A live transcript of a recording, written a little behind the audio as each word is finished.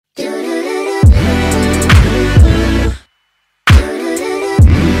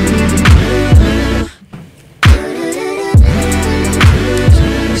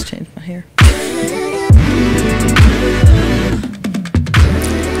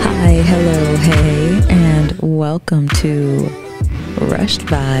hello, hey, and welcome to Rushed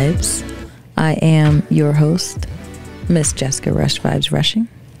Vibes. I am your host, Miss Jessica Rushed Vibes Rushing,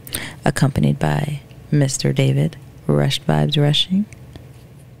 accompanied by Mr. David Rushed Vibes Rushing,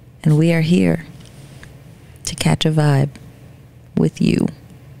 and we are here to catch a vibe with you,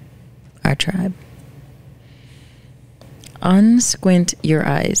 our tribe. Unsquint your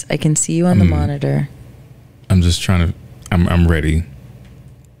eyes. I can see you on the monitor. I'm just trying to, I'm ready.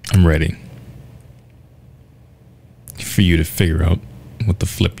 I'm ready for you to figure out what the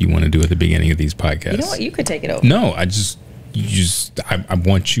flip you want to do at the beginning of these podcasts. You know what? You could take it over. No, I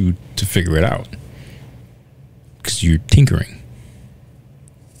want you to figure it out because you're tinkering.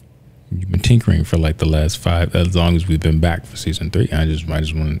 You've been tinkering for like the last 5, as long as we've been back for season 3. I just want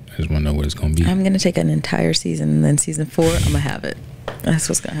to know what it's going to be. I'm going to take an entire season, and then season 4, I'm going to have it. That's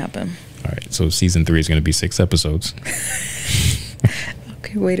what's going to happen. All right. So season 3 is going to be 6 episodes.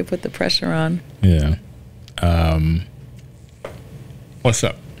 Okay, way to put the pressure on. Yeah. What's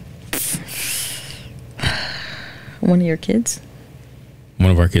up? One of your kids? One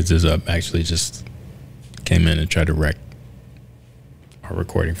of our kids is up. Actually, just came in and tried to wreck our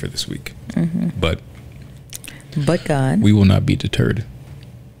recording for this week. Mm-hmm. But God, we will not be deterred.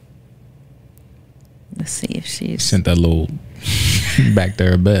 Let's see if she's Sent that little back to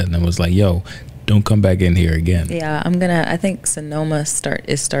her bed and I was like, yo, don't come back in here again. Yeah, I think Sonoma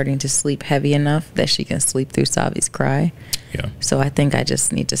is starting to sleep heavy enough that she can sleep through Savi's cry. Yeah. So I think I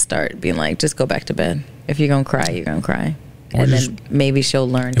just need to start being like, just go back to bed. If you're going to cry, you're going to cry. Or And just, then maybe she'll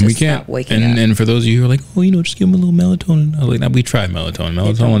learn to stop waking up. And for those of you who are like, oh, just give them a little melatonin. I was like, now we tried melatonin.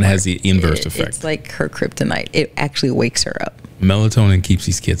 Melatonin has the inverse effect. It's like her kryptonite. It actually wakes her up. Melatonin keeps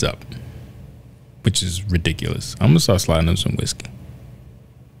these kids up, which is ridiculous. I'm going to start sliding them some whiskey.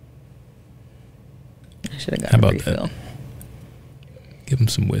 I should have got How a about refill. that? Give them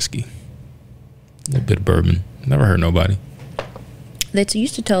some whiskey. A little bit of bourbon. Never hurt nobody. They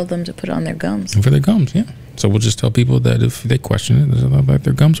used to tell them to put it on their gums. And for their gums, yeah. So we'll just tell people that if they question it, it's like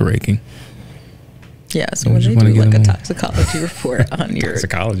their gums are aching. Yeah, so when they do like a toxicology report on your...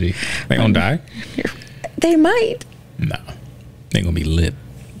 Toxicology? They gonna die? They might. No. They gonna be lit.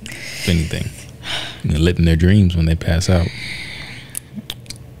 If anything. They're lit in their dreams when they pass out.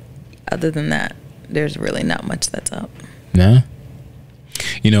 Other than that, there's really not much that's up. Nah?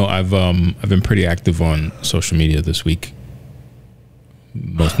 I've been pretty active on social media this week.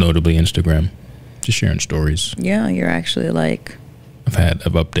 Most notably Instagram. Just sharing stories. Yeah, you're actually like...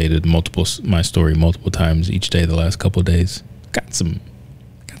 I've updated my story multiple times each day the last couple of days. Got some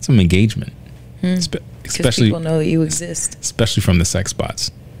engagement. Especially people know you exist. Especially from the sex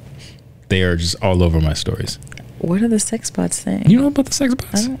bots. They are just all over my stories. What are the sex bots saying? You know about the sex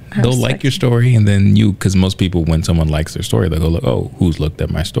bots? They'll like your story. story, and then because most people, when someone likes their story, they'll go look, oh, who's looked at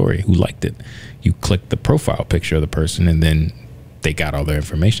my story? Who liked it? You click the profile picture of the person, and then they got all their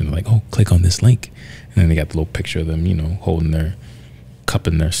information. They're like, oh, click on this link. And then they got the little picture of them, holding their cup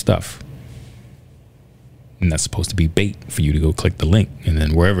in their stuff. And that's supposed to be bait for you to go click the link. And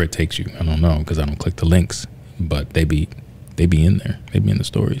then wherever it takes you, I don't know, because I don't click the links, but they be in there. They be in the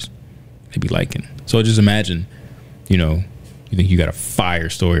stories. They be liking. So just imagine, you think you got a fire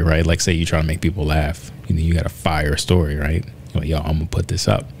story, right? Like say you try to make people laugh. You got a fire story, right? You're like, yo, I'm going to put this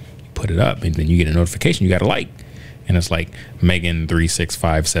up. You put it up, and then you get a notification. You got to like. And it's like Megan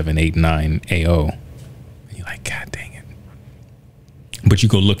 3657889AO. And you're like, God dang it. But you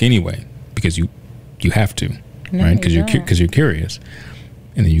go look anyway because you have to, right? Because you're curious.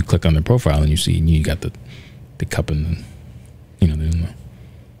 And then you click on their profile and you got the cup and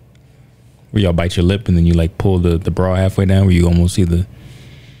where y'all bite your lip and then you like pull the bra halfway down where you almost see the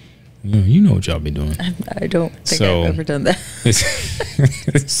you know what y'all be doing. I don't think I've ever done that.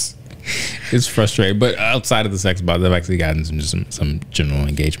 It's frustrating, but outside of the sex bots, I've actually gotten some general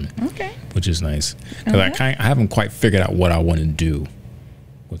engagement. Okay, which is nice because I haven't quite figured out what I want to do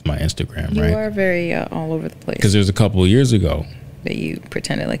with my Instagram. You right? are very all over the place. Because there's a couple of years ago that you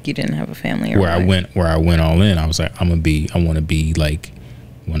pretended like you didn't have a family, where I went all in. I was like, I want to be like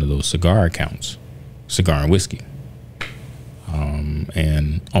one of those cigar accounts, cigar and whiskey.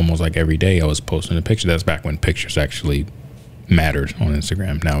 And almost like every day I was posting a picture. That's back when pictures actually mattered on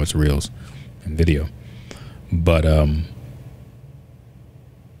Instagram. Now it's reels and video. But I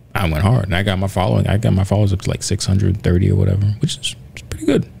went hard and I got my following. I got my followers up to like 630 or whatever, which is pretty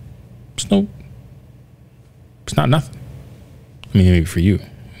good. It's not nothing. I mean, maybe for you,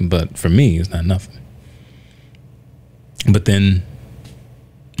 but for me, it's not nothing. But then,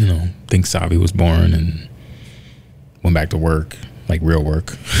 I think Savi was born and went back to work, like real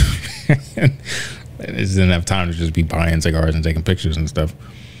work. I just didn't have time to just be buying cigars and taking pictures and stuff.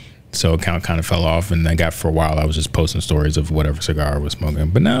 So account kind of fell off, and I got, for a while, I was just posting stories of whatever cigar I was smoking.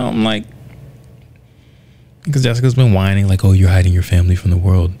 But now I'm like, because Jessica's been whining like, oh, you're hiding your family from the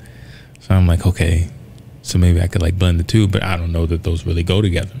world. So I'm like, okay, so maybe I could like blend the two, but I don't know that those really go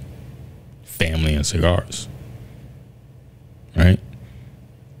together. Family and cigars. Right?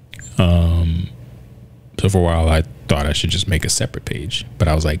 So for a while I thought I should just make a separate page, but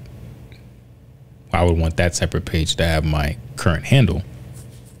I was like, I would want that separate page to have my current handle.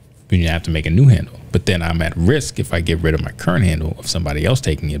 Then you have to make a new handle. But then I'm at risk if I get rid of my current handle of somebody else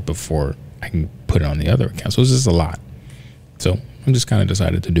taking it before I can put it on the other account. So it's just a lot. So I just kind of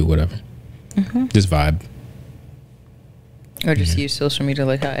decided to do whatever. Just vibe. Or just use social media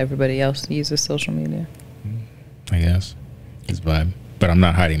like how everybody else uses social media. I guess. Just vibe. But I'm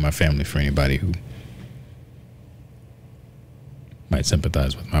not hiding my family for anybody who might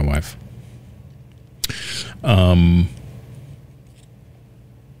sympathize with my wife.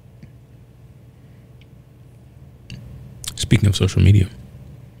 Speaking of social media.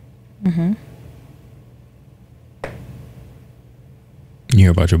 You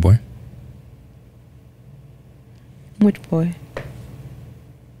hear about your boy? Which boy?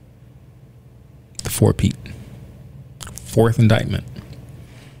 The 4-Pete. Fourth indictment.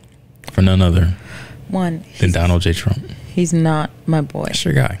 For none other than Donald J. Trump. He's not my boy. That's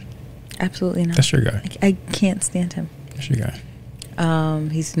your guy. Absolutely not. That's your guy. I can't stand him. That's your guy.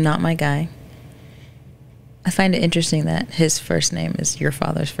 He's not my guy. I find it interesting that his first name is your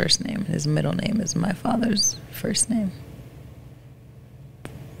father's first name. His middle name is my father's first name.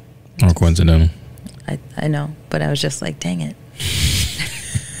 Or coincidental. I know, but I was just like, dang it.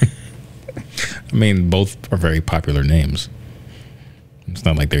 I mean, both are very popular names. It's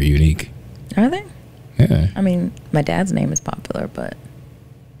not like they're unique. Are they? Yeah. I mean, my dad's name is popular, but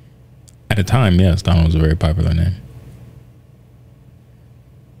at the time, yes, Donald was a very popular name.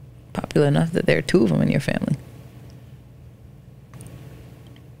 Popular enough that there are two of them in your family.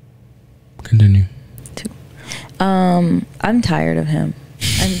 Continue. Two. I'm tired of him.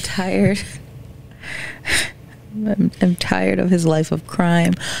 I'm tired. I'm tired of his life of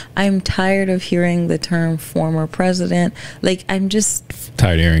crime. I'm tired of hearing the term former president. Like, I'm just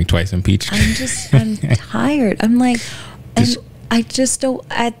tired of hearing twice impeached. I'm tired. I'm like, and I just don't,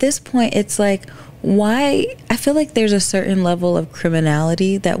 at this point, it's like, why? I feel like there's a certain level of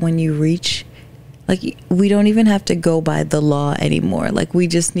criminality that when you reach, like, we don't even have to go by the law anymore. Like, we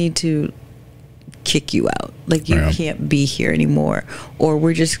just need to kick you out. Like, you can't be here anymore. Or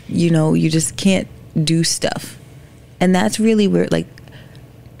we're just, you just can't do stuff. And that's really weird. Like,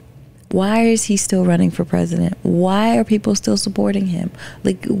 why is he still running for president? Why are people still supporting him?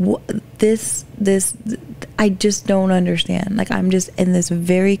 Like, this, I just don't understand. Like, I'm just in this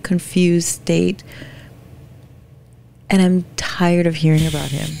very confused state. And I'm tired of hearing about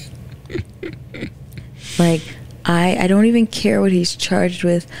him. Like, I don't even care what he's charged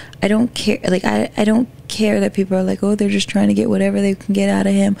with. I don't care. Like, I don't care that people are like, oh, they're just trying to get whatever they can get out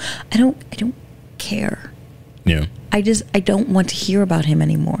of him. I don't care. Yeah. I don't want to hear about him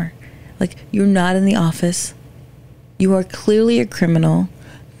anymore. Like, you're not in the office. You are clearly a criminal.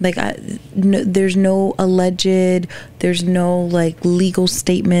 Like, there's no alleged, there's no, like, legal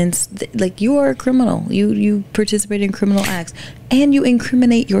statements. Like, you are a criminal. You participate in criminal acts. And you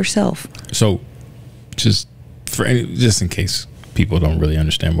incriminate yourself. So, just in case people don't really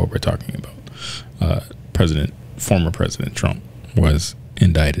understand what we're talking about, former President Trump was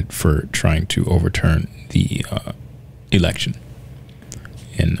indicted for trying to overturn the election,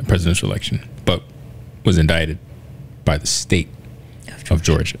 in a presidential election, but was indicted by the state of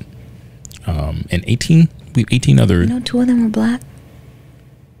Georgia. And 18 other... two of them were black?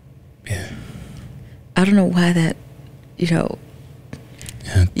 Yeah. I don't know why that, You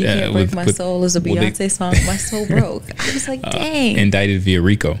Can't Break My Soul is a Beyonce song. My soul broke. I was like, dang. Indicted via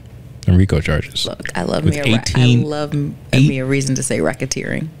RICO charges. Look, I love me a reason to say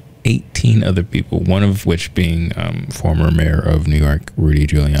racketeering. 18 other people, one of which being former mayor of New York, Rudy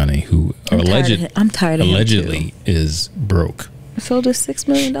Giuliani, who I'm tired of him allegedly is broke. Sold a $6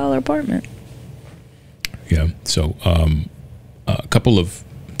 million apartment. Yeah. So a couple of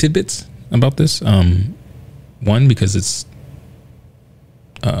tidbits about this. One, because it's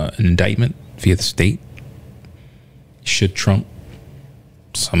an indictment via the state. Should Trump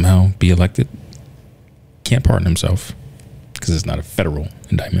somehow be elected, can't pardon himself because it's not a federal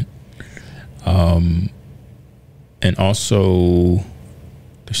indictment. And also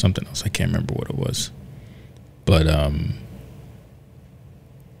there's something else, I can't remember what it was, but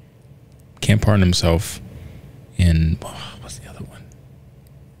can't pardon himself in what's the other one,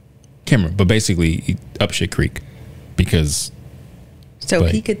 can't remember, but basically up shit creek because So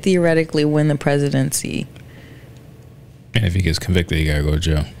he could theoretically win the presidency. And if he gets convicted, he gotta go to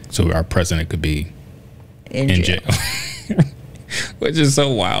jail. So our president could be in jail. Which is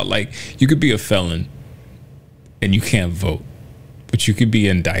so wild. Like, you could be a felon and you can't vote, but you could be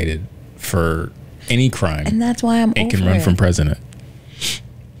indicted for any crime. And that's why I'm over it. And can run from president.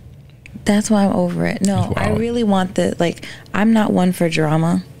 That's why I'm over it. No, I really want like, I'm not one for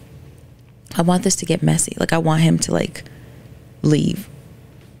drama. I want this to get messy. Like, I want him to, like, leave.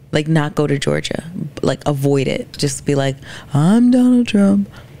 Like, not go to Georgia. Like, avoid it. Just be like, I'm Donald Trump.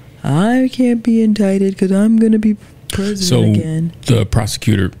 I can't be indicted because I'm going to be president again. The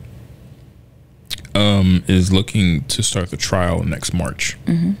prosecutor is looking to start the trial next March.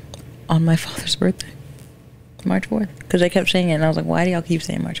 On my father's birthday. March 4th. Because I kept saying it, and I was like, why do y'all keep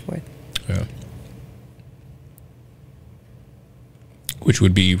saying March 4th? Yeah. Which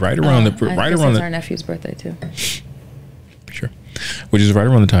would be right around our nephew's birthday, too. Sure. Which is right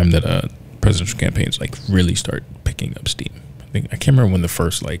around the time that presidential campaigns, like, really start picking up steam. I can't remember when the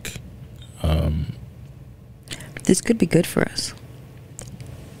first, like... This could be good for us.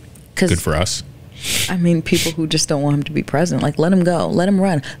 Good for us? I mean, people who just don't want him to be president. Like, let him go. Let him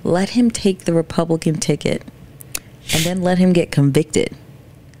run. Let him take the Republican ticket. And then let him get convicted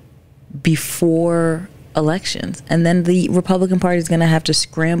before elections. And then the Republican Party is going to have to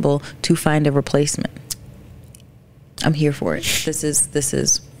scramble to find a replacement. I'm here for it. This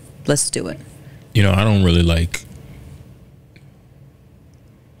is, let's do it. You know, I don't really like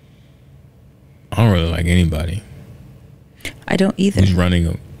anybody. I don't either. Who's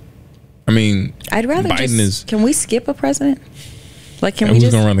running I mean, I'd rather Biden can we skip a president? Like, can we who's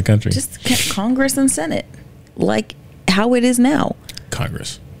just gonna run the country? Just Congress and Senate, like how it is now.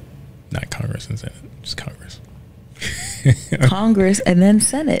 Congress, not Congress and Senate, just Congress. Congress and then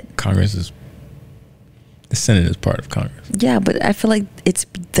Senate. Congress is the Senate is part of Congress. Yeah, but I feel like it's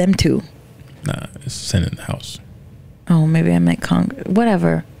them two. Nah, it's Senate and the House. Oh, maybe I meant Congress.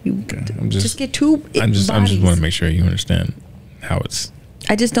 Whatever. Okay, just get two. I just want to make sure you understand how it's.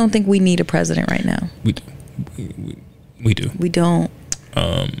 I just don't think we need a president right now. We do. We do. We don't.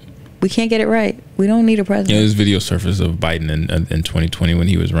 We can't get it right. We don't need a president. Yeah, there's video surfaced of Biden in 2020 when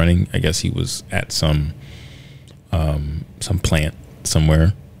he was running. I guess he was at some plant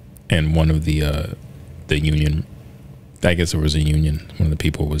somewhere, and one of the union. I guess there was a union. One of the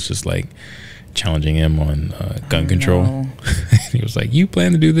people was just like challenging him on gun control. No. He was like, "You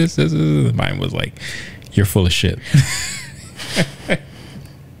plan to do this?" Biden was like, "You're full of shit."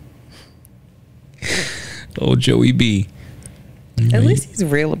 Old Joey B. At least he's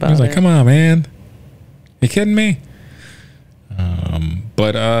real about it. He's like, "Come on, man. You kidding me?"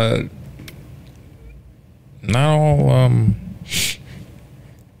 But not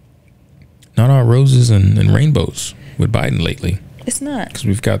all roses and rainbows with Biden lately. It's not, because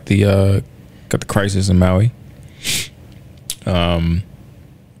we've got the crisis in Maui. But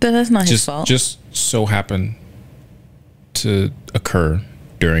that's not his fault. Just so happened to occur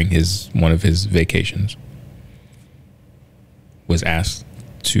during one of his vacations. Was asked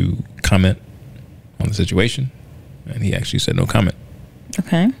to comment on the situation, and he actually said no comment.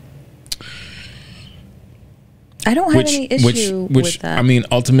 Okay. I don't have any issue with that. I mean,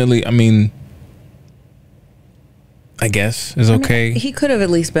 ultimately, I guess is okay. He could have at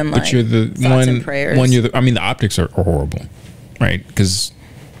least been like, but you're the thoughts and prayers. The optics are horrible, right? Because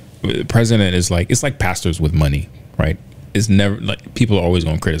the president is like, it's like pastors with money, right? It's never like, people are always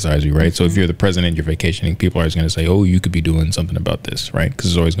going to criticize you, right? Mm-hmm. So if you're the president, you're vacationing, people are always going to say, "Oh, you could be doing something about this," right? Because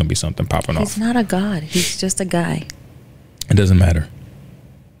there's always going to be something popping off. He's not a god. He's just a guy. It doesn't matter.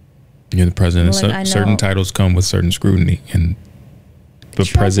 You're the president. Certain titles come with certain scrutiny, and the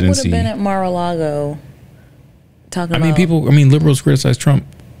Trump presidency. Would have been at Mar-a-Lago talking about. Liberals criticize Trump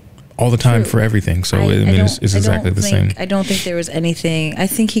all the time for everything. So it's exactly the same. I don't think there was anything. I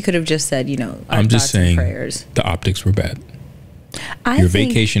think he could have just said, I'm just saying prayers. The optics were bad. You're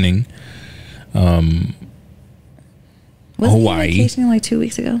vacationing. Was Hawaii. he vacationing like 2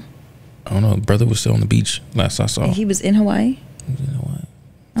 weeks ago? I don't know. Brother was still on the beach last I saw. He was in Hawaii? He was in Hawaii.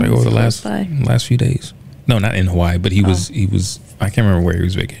 Like over the last few days. No, not in Hawaii, but he was I can't remember where he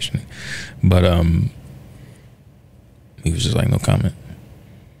was vacationing. But he was just like, no comment.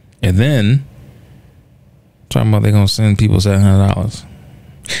 And then talking about they're gonna send people $700.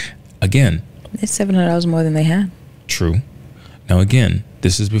 Again. It's $700 more than they had. True. Now again,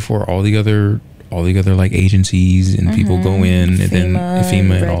 this is before all the other like agencies and people go in, and then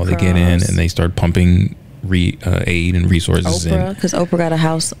FEMA and all they get in, and they start pumping aid and resources in. Because Oprah got a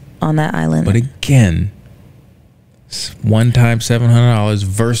house on that island. But again, one time $700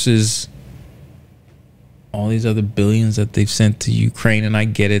 versus all these other billions that they've sent to Ukraine, and I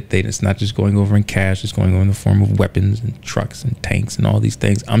get it. It's not just going over in cash. It's going over in the form of weapons and trucks and tanks and all these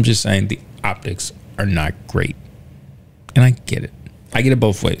things. I'm just saying the optics are not great. And I get it. I get it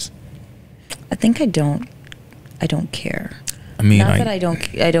both ways. I think I don't care. I mean, not that I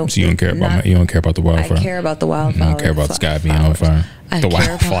don't. So you don't care about you don't care about the wildfire. I care about the wildfire. You don't care about the sky being on fire. The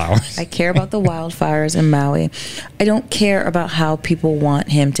wildflowers. I care about the wildfires in Maui. I don't care about how people want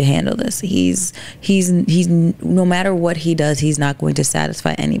him to handle this. He's no matter what he does, he's not going to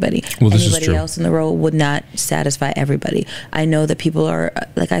satisfy anybody. Well, Anybody else in the role would not satisfy everybody. I know that people are,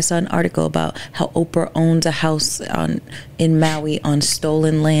 like, I saw an article about how Oprah owns a house in Maui on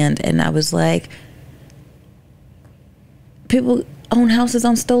stolen land, and I was like, people own houses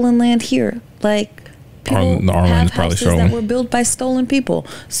on stolen land here. Like, people have houses that were built by stolen people.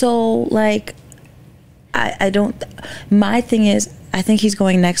 So, like, I don't. My thing is, I think he's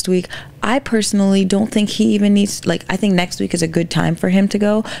going next week. I personally don't think he even needs. Like, I think next week is a good time for him to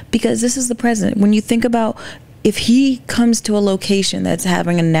go, because this is the president. When you think about, if he comes to a location that's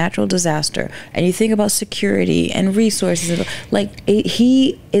having a natural disaster, and you think about security and resources, like,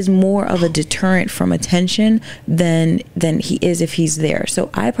 he is more of a deterrent from attention than he is if he's there.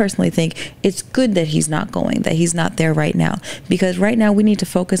 So I personally think it's good that he's not going, that he's not there right now, because right now we need to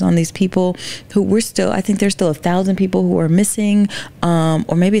focus on these people who I think there's still 1,000 people who are missing,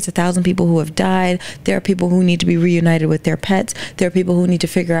 or maybe it's 1,000 people who have died. There are people who need to be reunited with their pets. There are people who need to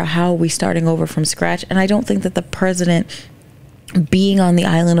figure out how are we starting over from scratch. And I don't think that the president being on the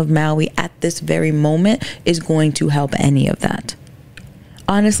island of Maui at this very moment is going to help any of that.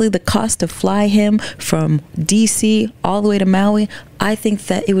 Honestly, the cost to fly him from DC all the way to Maui, I think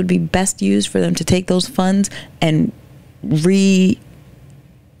that it would be best used for them to take those funds and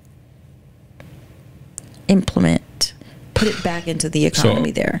implement, put it back into the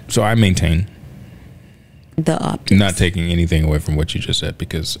economy there. So I maintain the optics. Not taking anything away from what you just said,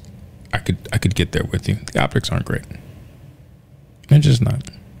 because I could get there with you. The optics aren't great. They're just not.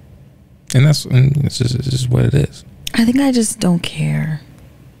 And it's just what it is. I think I just don't care.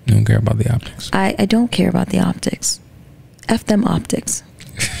 You don't care about the optics? I don't care about the optics. F them optics.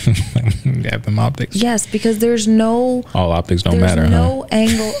 F them optics? Yes, because there's no... All optics don't matter, There's no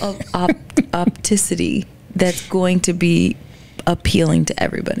angle of opticity that's going to be appealing to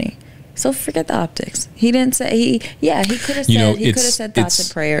everybody. So forget the optics. He didn't say he could have said he could have said thoughts and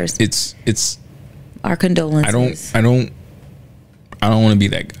prayers. It's our condolences. I don't want to be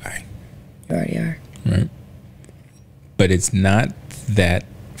that guy. You already are. Right. But it's not that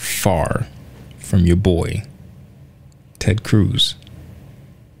far from your boy, Ted Cruz.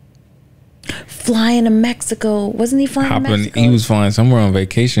 Flying to Mexico. Wasn't he flying to Mexico? He was flying somewhere on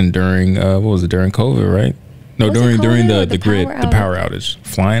vacation during during COVID, right? No, during the power outage.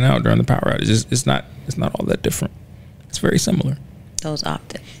 Flying out during the power outage. It's not all that different. It's very similar. Those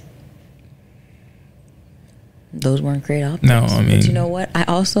optics. Those weren't great optics. No, I mean, but you know what? I'm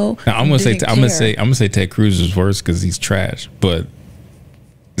gonna say Ted Cruz is worse because he's trash. But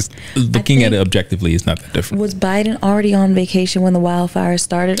looking at it objectively, it's not that different. Was Biden already on vacation when the wildfire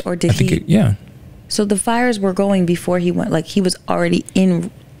started, or did he? Yeah. So the fires were going before he went. Like, he was already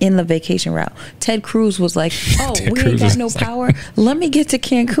in the vacation route. Ted Cruz was like, "Oh, we ain't got no power. Let me get to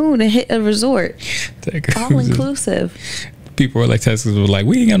Cancun and hit a resort, all inclusive." People were like, Ted Cruz was like,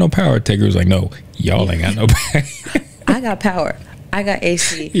 "We ain't got no power." Ted Cruz was like, "No, y'all ain't got no power." I got power. I got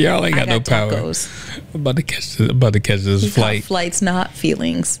AC. Y'all ain't got no power. I'm about to catch this flight. Flights, not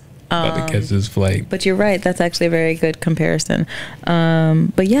feelings. About to catch this flight. But you're right. That's actually a very good comparison.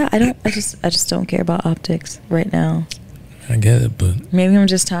 But yeah, I just don't care about optics right now. I get it, but maybe I'm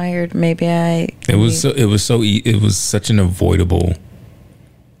just tired. It was such an avoidable.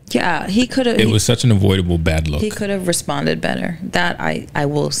 Yeah, he could have. It was such an avoidable bad look. He could have responded better. That I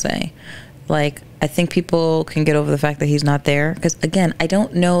will say. Like, I think people can get over the fact that he's not there, because again, I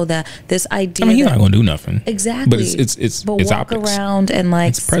don't know that this idea. I mean, he's not going to do nothing. Exactly. But it's walk optics. Around and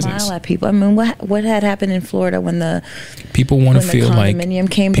like smile at people. I mean, what had happened in Florida when the people want to feel like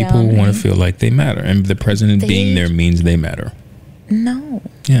people want to feel like they matter, and the president being there means they matter. No.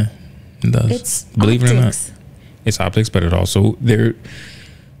 Yeah, it does. It's believe optics. It or not, it's optics, but it also there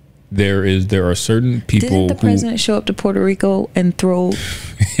are certain people. Didn't the president show up to Puerto Rico and throw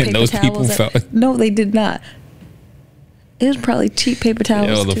and those people felt? No, they did not. It was probably cheap paper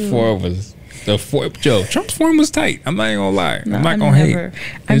towels. Joe, Trump's form was tight. I'm not even gonna lie. I'm not gonna hate.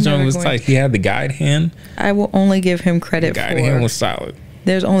 His form was tight. He had the guide hand. I will only give him credit. The guide hand was solid.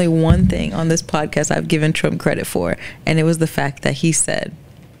 There's only one thing on this podcast I've given Trump credit for, and it was the fact that he said,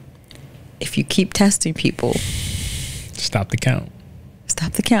 "If you keep testing people, stop the count."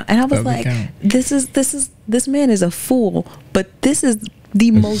 Stop the count. And I was Stop the like, count. this man is a fool, but this is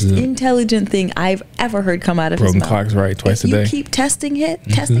the most intelligent thing I've ever heard come out of his Broken mouth. clock's right twice a day. You keep testing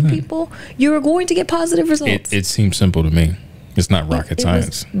people, you're going to get positive results. It seems simple to me. It's not rocket It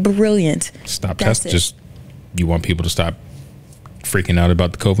science. was brilliant. Stop That's testing. it. Just, you want people to stop freaking out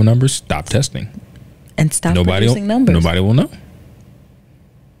about the COVID numbers? Stop testing. And stop producing numbers. Nobody will know.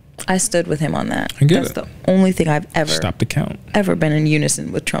 I stood with him on that. I get That's it. the only thing I've Stop the count. ever been in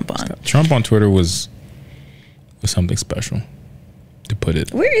unison with Trump on. Trump on Twitter was something special, to put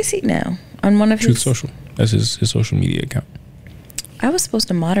it. Where is he now? On one of Truth his Social. That's his social media account. I was supposed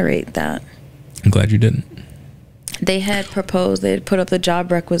to moderate that. I'm glad you didn't. They had proposed, they had put up the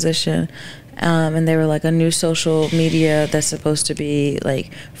job requisition, and they were like a new social media that's supposed to be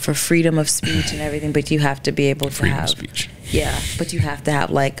like for freedom of speech and everything, but you have to be able to Freedom have of speech. Yeah, but you have to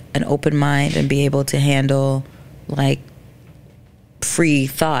have like an open mind and be able to handle like free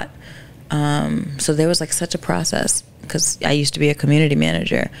thought. So there was like such a process, because I used to be a community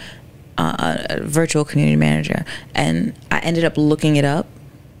manager, a virtual community manager, and I ended up looking it up.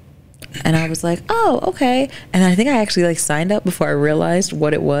 And I was like, oh, okay. And I think I actually like signed up before I realized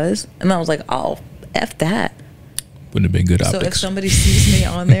what it was. And I was like, oh, F that. Wouldn't have been good So optics. if somebody sees me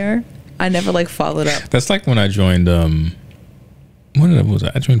on there, I never like followed up. That's like when I joined what was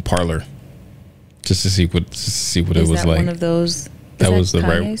I joined Parlor, just to see what it was like. One of those? That was the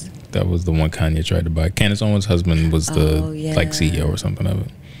Kanye's? right. That was the one Kanye tried to buy. Candace Owens' husband was the yeah. like CEO or something of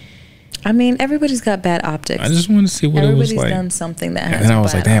it. I mean, everybody's got bad optics. I just wanted to see what it was Everybody's like. done something that has. And then I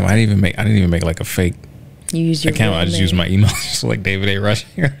was like, bad damn, I optics. didn't even make like a fake You use your account. real I just name. used my email, just like David A.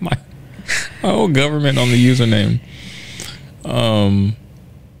 Rushing, my whole government on the username.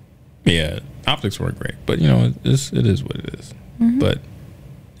 Yeah, optics weren't great, but you know, it is what it is. Mm-hmm. But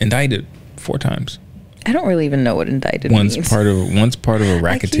indicted 4 times. I don't really even know what indicted Once means. part of a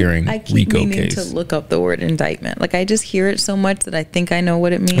racketeering I keep RICO meaning case. to look up the word indictment. Like I just hear it so much that I think I know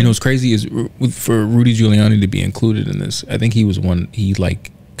what it means. You know what's crazy is for Rudy Giuliani to be included in this. I think he was he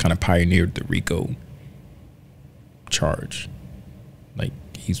like kind of pioneered the RICO charge. Like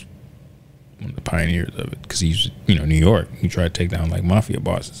he's one of the pioneers of it, because he's, you know, New York. He tried to take down like mafia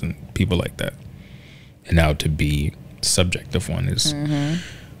bosses and people like that. And now to be subject of one is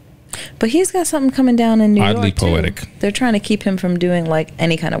But he's got something coming down in New oddly York too. poetic. They're trying to keep him from doing like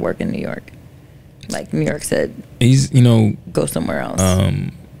any kind of work in New York. Like New York said, He's, you know, go somewhere else.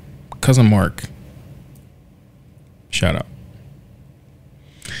 Cousin Mark, shout out,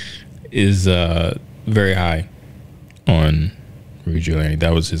 is very high on Rudy Giuliani.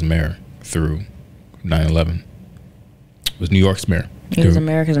 That was his mayor through 9/11. Was New York's mayor. He was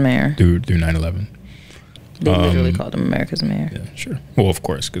America's mayor. Through 9/11. They literally called him America's mayor. Yeah, sure. Well, of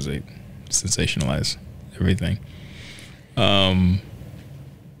course, because they sensationalize everything.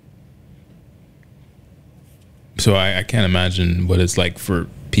 So I can't imagine what it's like for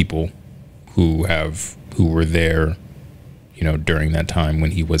people who were there, you know, during that time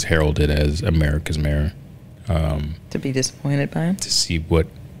when he was heralded as America's mayor. To be disappointed by him. To see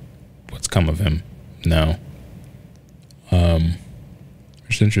what's come of him now.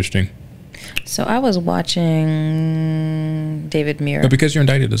 It's interesting. So I was watching David Muir. But because you're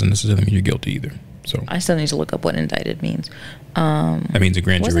indicted doesn't necessarily mean you're guilty either. So I still need to look up what indicted means. that means a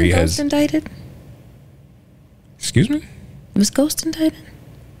grand Wasn't jury Ghost has. indicted? Excuse me? Was Ghost indicted?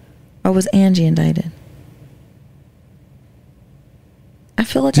 Or was Angie indicted? I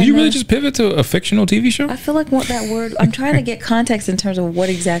feel like Did you really just pivot to a fictional TV show? I feel like what that word. I'm trying to get context in terms of what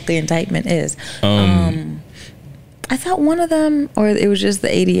exactly indictment is. I thought one of them, or it was just the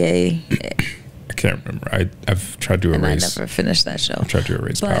ADA. I can't remember. I've tried to And I erase. never finished that show. I've tried to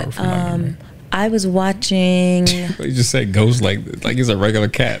erase But power from my memory. I was watching. You just said ghost like he's a regular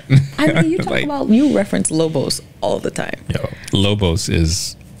cat. I mean, you talk Like, about, you reference Lobos all the time. yo, Lobos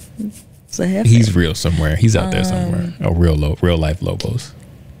is So he's real somewhere. He's out there somewhere. A real life Lobos.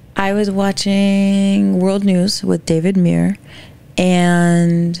 I was watching World News with David Muir,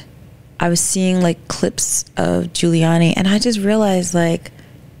 and I was seeing like clips of Giuliani, and I just realized like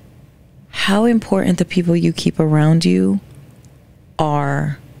how important the people you keep around you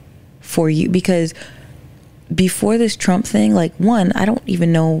are for you. Because before this Trump thing, like, one, I don't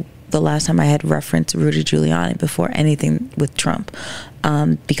even know the last time I had referenced Rudy Giuliani before anything with Trump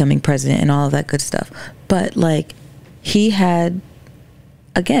becoming president and all of that good stuff. But like, he had,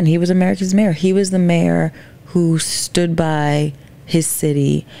 again, he was America's mayor. He was the mayor who stood by his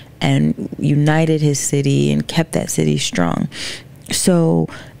city and united his city and kept that city strong. So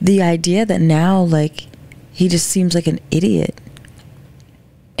the idea that now, like, he just seems like an idiot,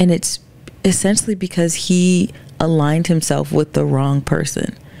 and it's essentially because he aligned himself with the wrong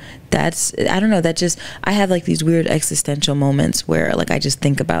person. That's, I don't know, that just, I have like these weird existential moments where like I just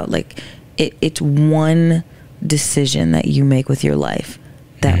think about like it's one decision that you make with your life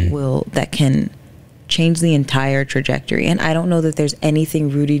that that can change the entire trajectory. And I don't know that there's anything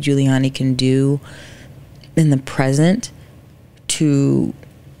Rudy Giuliani can do in the present to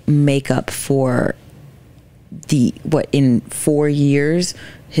make up for what in 4 years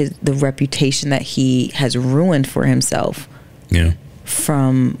the reputation that he has ruined for himself. Yeah.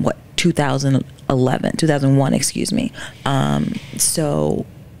 From 2001, excuse me. So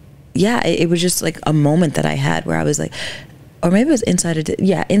yeah, it was just like a moment that I had where I was like, or maybe it was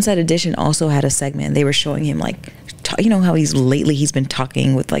Inside Edition also had a segment. They were showing him like, you know how he's been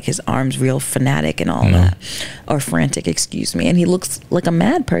talking with like his arms real fanatic and all that, or frantic, excuse me. And he looks like a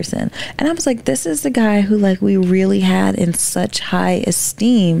mad person. And I was like, this is the guy who like we really had in such high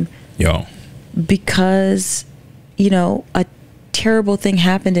esteem. Yo. Because, you know, a terrible thing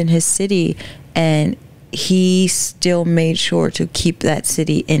happened in his city and he still made sure to keep that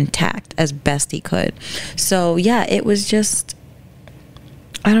city intact as best he could. So yeah, it was just,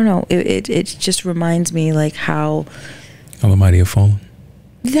 I don't know, it just reminds me like how the mighty have fallen.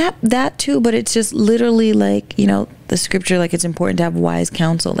 That too, but it's just literally like, you know, the scripture, like it's important to have wise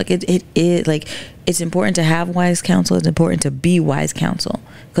counsel. Like it is like, it's important to have wise counsel. It's important to be wise counsel.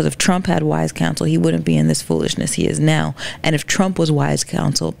 Because if Trump had wise counsel, he wouldn't be in this foolishness he is now. And if Trump was wise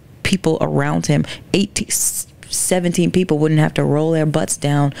counsel, people around him, 17 people wouldn't have to roll their butts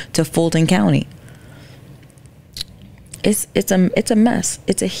down to Fulton County. It's a mess.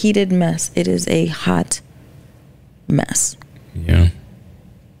 It's a heated mess. It is a hot mess. Yeah.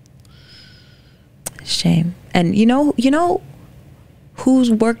 Shame. And you know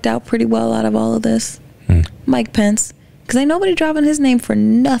who's worked out pretty well out of all of this? Mike Pence. Because ain't nobody dropping his name for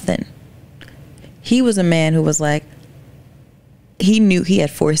nothing. He was a man who was like, he knew, he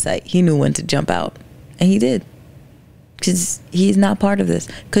had foresight. He knew when to jump out. And he did. Because he's not part of this.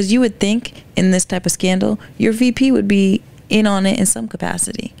 Because you would think in this type of scandal, your VP would be in on it in some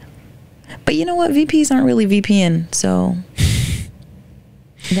capacity. But you know what? VPs aren't really VPing. So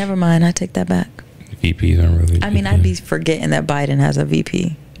never mind. I take that back. VPs aren't really VPing. I mean, I'd be forgetting that Biden has a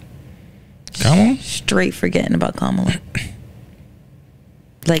VP. Kamala? Straight forgetting about Kamala.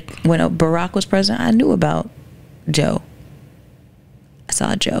 Like when Barack was president, I knew about Joe. I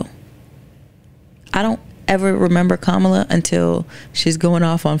saw Joe. I don't ever remember Kamala until she's going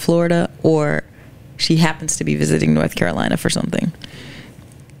off on Florida or she happens to be visiting North Carolina for something.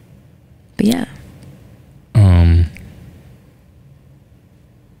 But yeah.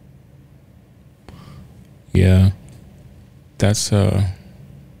 Yeah. That's it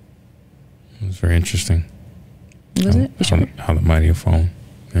was very interesting. Was it? How the mighty have fallen.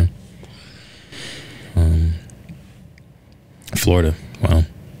 Yeah. Florida. Wow.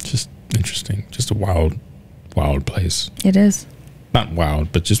 Just interesting. Just a wild place. It is. Not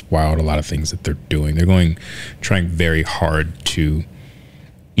wild, but just wild. A lot of things that they're doing. They're trying very hard to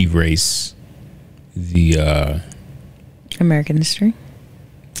erase the American history.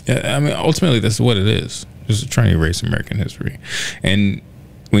 I mean, ultimately, that's what it is. Just trying to erase American history. And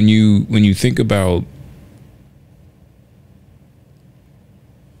when you think about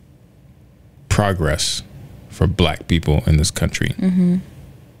progress for Black people in this country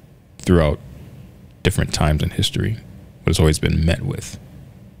throughout different times in history, what it's always been met with,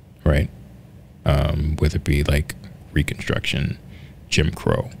 right? Whether it be like Reconstruction, Jim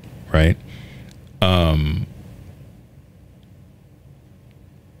Crow, right?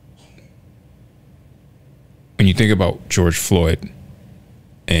 When you think about George Floyd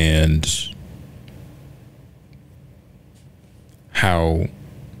and how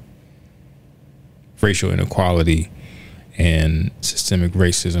racial inequality and systemic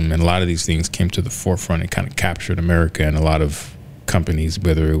racism and a lot of these things came to the forefront and kind of captured America, and a lot of companies,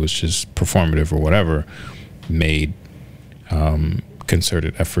 whether it was just performative or whatever, made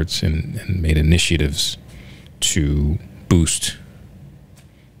concerted efforts and made initiatives to boost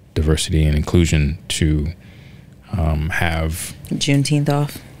diversity and inclusion, to have Juneteenth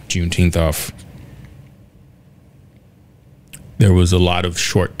off. There was a lot of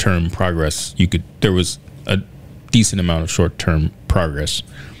short-term progress. There was a decent amount of short-term progress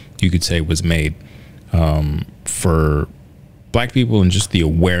you could say was made for Black people, and just the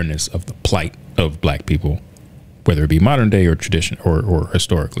awareness of the plight of Black people, whether it be modern day or tradition or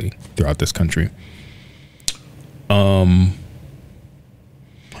historically throughout this country. And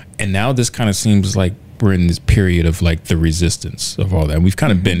now this kind of seems like we're in this period of like the resistance of all that. We've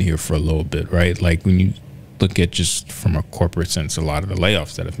kind of been here for a little bit, right? Like when you look at just from a corporate sense, a lot of the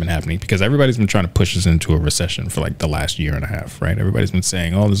layoffs that have been happening, because everybody's been trying to push us into a recession for like the last year and a half, right? Everybody's been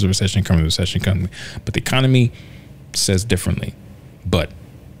saying, oh, there's a recession coming, but the economy says differently. But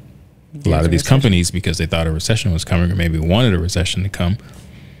a lot of these companies, because they thought a recession was coming or maybe wanted a recession to come,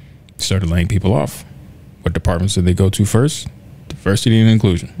 started laying people off. What departments did they go to first? Diversity and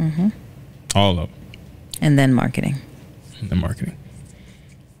inclusion. All of them. And then marketing.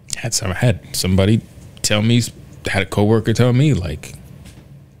 Had somebody tell me, had a coworker tell me, like,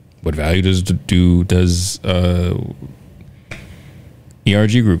 what value does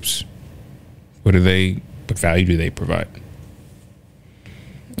ERG groups? What value do they provide?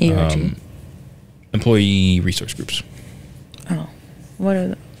 ERG. Employee resource groups. Oh, what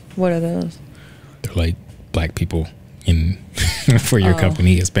are those? They're like black people in for your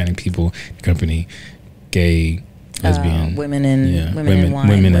company, Hispanic people, company, gay, lesbian, women in wine,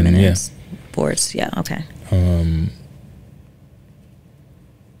 women in sports. Yeah, okay.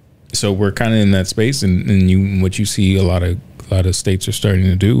 So we're kind of in that space, and what you see a lot of states are starting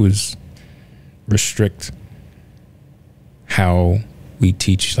to do is restrict how we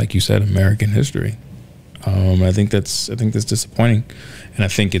teach, like you said, American history. I think that's disappointing, and I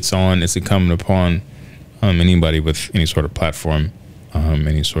think it's incumbent upon anybody with any sort of platform,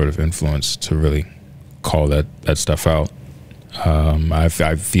 any sort of influence, to really call that stuff out. I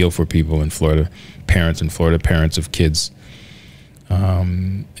feel for people in Florida, parents of kids,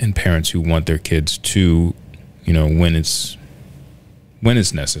 and parents who want their kids to, when it's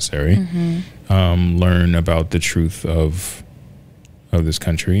necessary, learn about the truth of this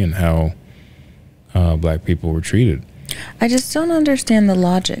country and how black people were treated. I just don't understand the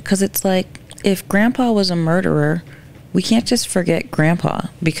logic, because it's like, if grandpa was a murderer, we can't just forget grandpa,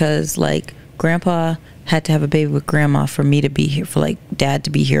 because like grandpa had to have a baby with grandma for me to be here, for like dad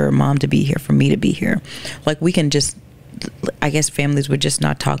to be here or mom to be here, for me to be here. Like, we can just, I guess families would just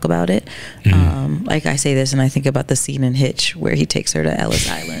not talk about it. Like, I say this and I think about the scene in Hitch where he takes her to Ellis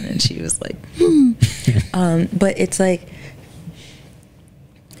Island and she was like, but it's like,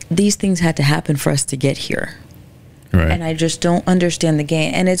 these things had to happen for us to get here. Right. And I just don't understand the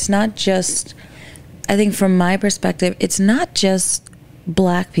game. And it's not just, I think from my perspective, it's not just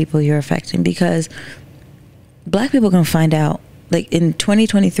black people you're affecting, because black people can find out. Like, in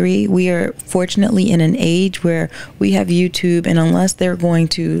 2023, we are fortunately in an age where we have YouTube, and unless they're going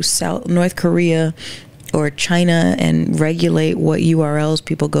to North Korea or China and regulate what URLs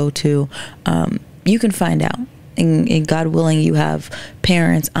people go to, you can find out. And God willing, you have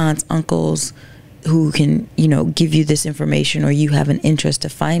parents, aunts, uncles who can, give you this information, or you have an interest to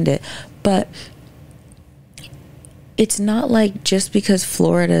find it. But it's not like just because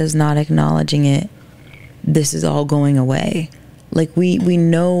Florida is not acknowledging it, this is all going away. Like, we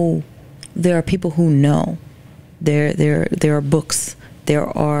know there are people who know. There are books. There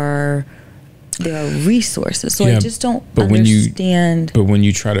are resources. So I just don't understand. But when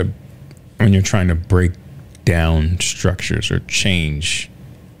you're trying to break down structures or change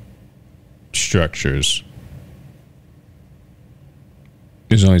structures,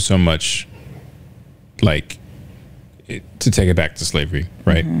 there's only so much, like, to take it back to slavery,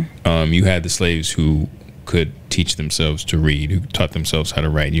 right? You had the slaves who could teach themselves to read, who taught themselves how to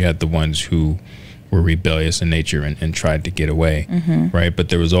write. You had the ones who were rebellious in nature and tried to get away, right?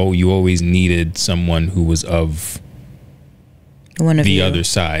 But you always needed someone who was of the other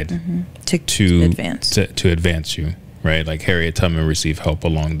side to advance you, right? Like Harriet Tubman received help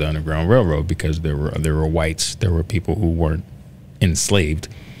along the Underground Railroad because there were whites, there were people who weren't enslaved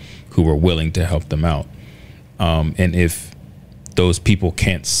who were willing to help them out. And if those people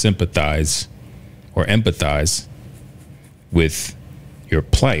can't sympathize or empathize with your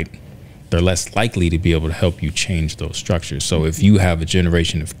plight, they're less likely to be able to help you change those structures. So if you have a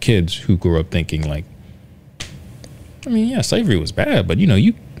generation of kids who grew up thinking like, I mean, yeah, slavery was bad, but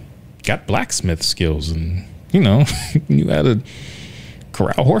you got blacksmith skills, and you had to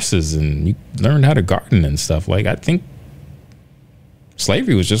corral horses, and you learned how to garden and stuff. Like, I think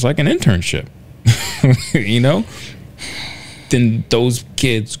slavery was just like an internship, then those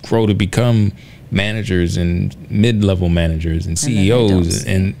kids grow to become managers and mid-level managers and CEOs,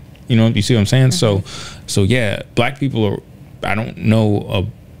 and you see what I'm saying? So yeah, black people I don't know a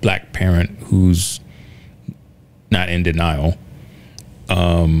black parent who's not in denial,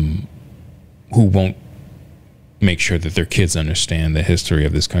 who won't make sure that their kids understand the history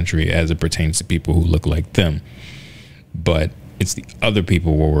of this country as it pertains to people who look like them. But it's the other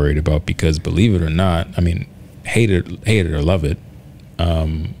people we're worried about, because believe it or not, I mean, hate it or love it,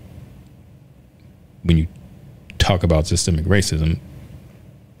 when you talk about systemic racism,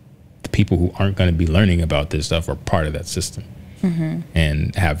 the people who aren't going to be learning about this stuff are part of that system,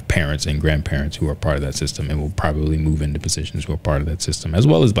 and have parents and grandparents who are part of that system and will probably move into positions who are part of that system, as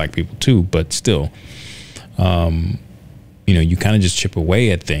well as black people too. But still, you know, you kind of just chip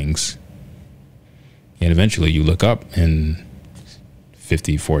away at things, and eventually you look up in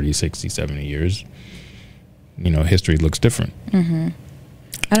 50, 40, 60, 70 years, you know, history looks different.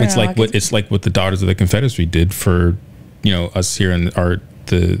 It's like what the Daughters of the Confederacy did for, you know, us here in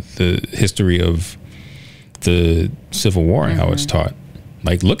the history of the Civil War and how it's taught.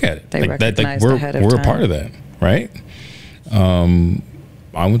 Like, look at it. They like that, like recognized we're a part of that, right? I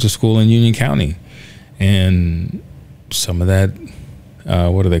went to school in Union County, and some of that,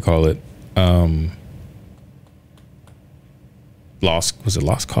 what do they call it?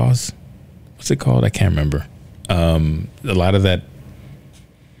 Lost cause? What's it called? I can't remember. A lot of that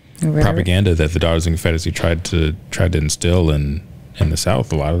propaganda that the Daughters of the Confederacy tried to instill in the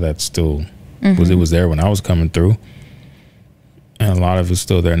South, a lot of that still was there when I was coming through, and a lot of it's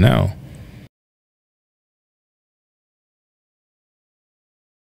still there now.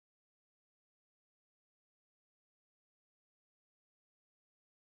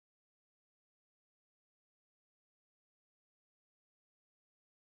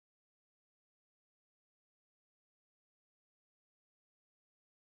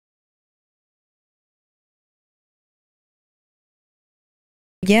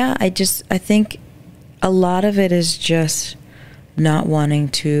 Yeah, I think a lot of it is just not wanting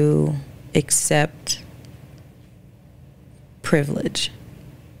to accept privilege.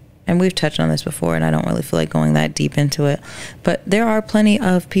 And we've touched on this before, and I don't really feel like going that deep into it. But there are plenty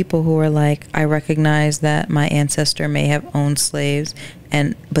of people who are like, I recognize that my ancestor may have owned slaves,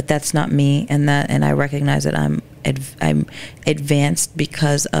 but that's not me, and I recognize that I'm advanced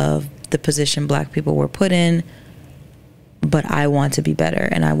because of the position black people were put in. But I want to be better,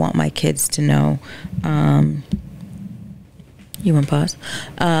 and I want my kids to know. You want to pause?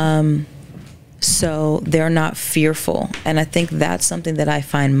 So they're not fearful. And I think that's something that I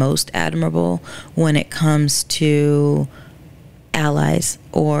find most admirable when it comes to allies,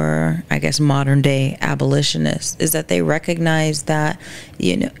 or I guess modern day abolitionists, is that they recognize that,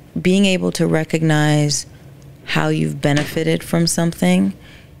 you know, being able to recognize how you've benefited from something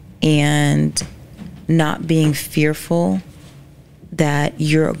and not being fearful that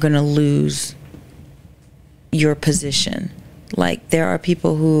you're going to lose your position. Like, there are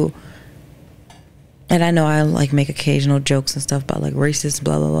people who, and I know I like make occasional jokes and stuff about like racist,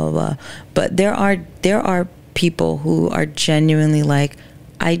 blah, blah, blah, blah. But there are people who are genuinely like,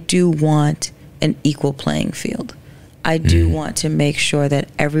 I do want an equal playing field. I do want to make sure that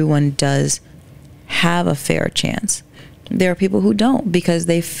everyone does have a fair chance. There are people who don't, because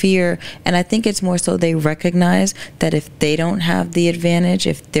they fear, and I think it's more so they recognize that if they don't have the advantage,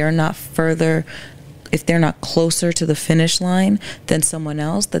 if they're not closer to the finish line than someone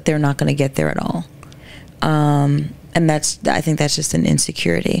else, that they're not going to get there at all. And I think that's just an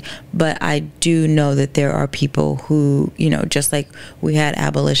insecurity. But I do know that there are people who, you know, just like we had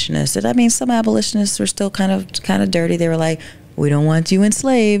abolitionists, and I mean, some abolitionists were still kind of dirty. They were like, we don't want you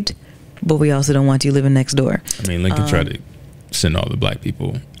enslaved, but we also don't want you living next door. I mean, Lincoln tried to send all the black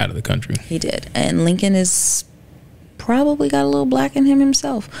people out of the country. He did. And Lincoln is probably got a little black in him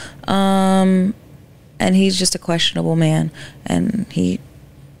himself. And he's just a questionable man. And I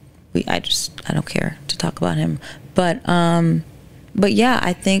don't care to talk about him. But yeah,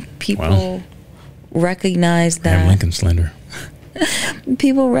 I think people recognize that Lincoln slender.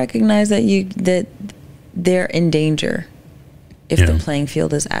 People recognize that they're in danger if the playing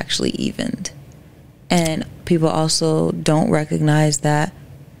field is actually evened. And people also don't recognize that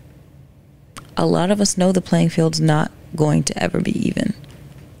a lot of us know the playing field's not going to ever be even.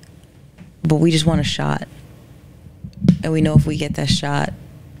 But we just want a shot. And we know if we get that shot,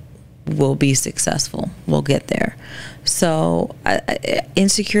 we'll be successful. We'll get there. So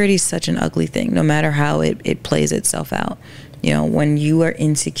insecurity is such an ugly thing, no matter how it plays itself out. You know, when you are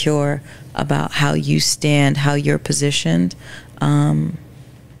insecure about how you stand, how you're positioned,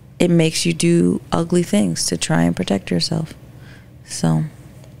 it makes you do ugly things to try and protect yourself. So.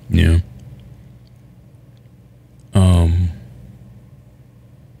 Yeah.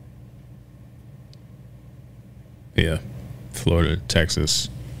 Yeah. Florida, Texas,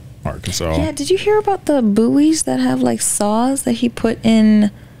 Arkansas. Yeah, did you hear about the buoys that have like saws that he put in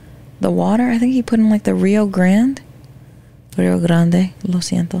the water? I think he put in like the Rio Grande. Rio Grande, lo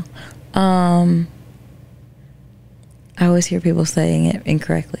siento. I always hear people saying it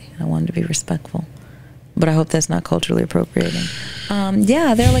incorrectly. I wanted to be respectful, but I hope that's not culturally appropriating.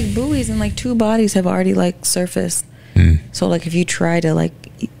 Yeah, they're like buoys, and like 2 bodies have already like surfaced. So like if you try to like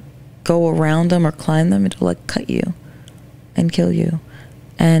go around them or climb them, it'll like cut you and kill you.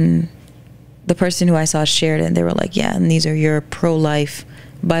 And the person who I saw shared it, and they were like, yeah, and these are your pro-life,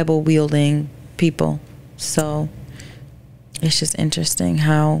 Bible-wielding people. So it's just interesting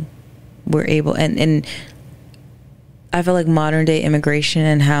how we're able, and I feel like modern day immigration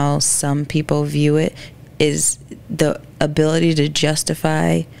and how some people view it is the ability to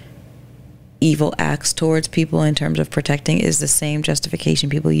justify evil acts towards people in terms of protecting is the same justification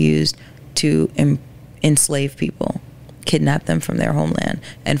people used to enslave people, kidnap them from their homeland,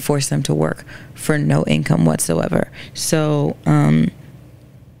 and force them to work for no income whatsoever. So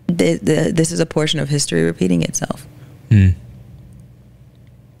this is a portion of history repeating itself.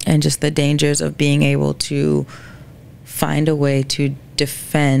 And just the dangers of being able to find a way to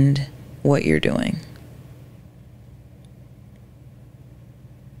defend what you're doing.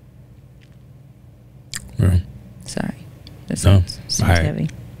 Right. Sorry. This seems heavy.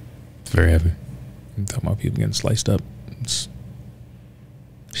 It's very heavy. I'm talking about people getting sliced up. It's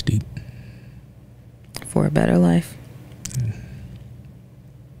deep. For a better life.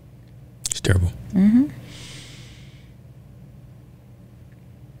 It's terrible.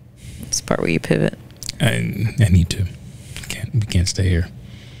 It's the part where you pivot. I need to. We can't stay here.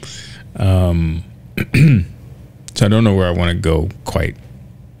 So I don't know where I want to go quite.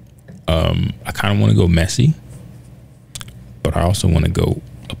 I kind of want to go messy, but I also want to go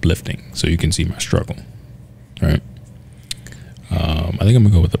uplifting, so you can see my struggle. Right. I think I'm gonna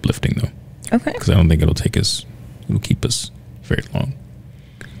go with uplifting though. Okay. Because I don't think it'll keep us very long.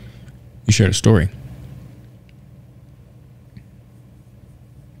 You shared a story.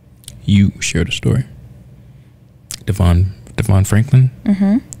 Devon Franklin,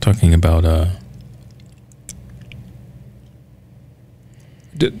 talking about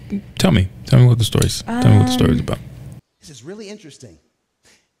tell me what the story's about. This is really interesting.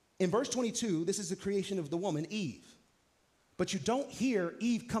 In verse 22, this is the creation of the woman, Eve. But you don't hear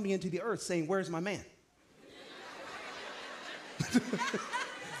Eve coming into the earth saying, "Where's my man?"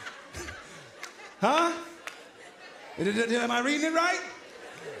 Huh? Am I reading it right?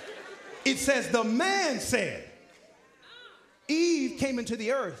 It says the man said. Eve came into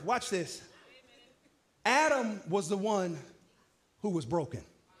the earth. Watch this. Adam was the one who was broken.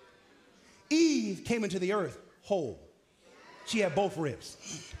 Eve came into the earth whole. She had both ribs.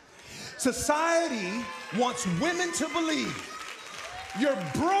 Society wants women to believe you're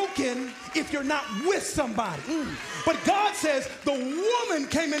broken if you're not with somebody. But God says the woman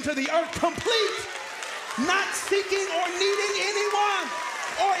came into the earth complete, not seeking or needing anyone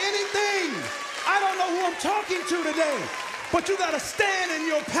or anything. I don't know who I'm talking to today, but you got to stand in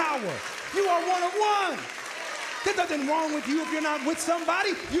your power. You are one of one. There's nothing wrong with you if you're not with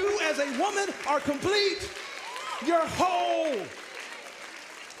somebody. You as a woman are complete. You're whole.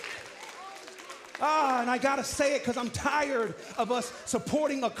 And I gotta say it because I'm tired of us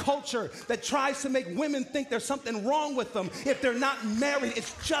supporting a culture that tries to make women think there's something wrong with them if they're not married.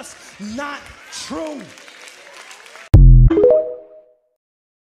 It's just not true.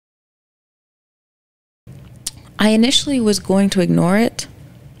 I initially was going to ignore it.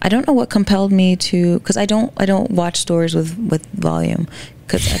 I don't know what compelled me to, because I don't watch stories with volume.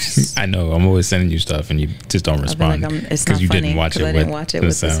 Because I know I'm always sending you stuff and you just don't respond because you didn't watch it. I didn't watch it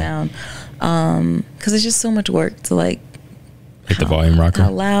with the sound. Because it's just so much work to like hit the volume rocker.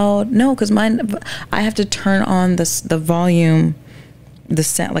 How loud? No, because mine. I have to turn on the volume, the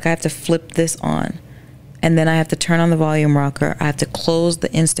sound. Like I have to flip this on, and then I have to turn on the volume rocker. I have to close the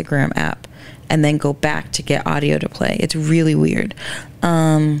Instagram app, and then go back to get audio to play. It's really weird.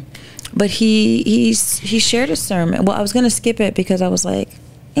 But he shared a sermon. Well, I was gonna skip it because I was like,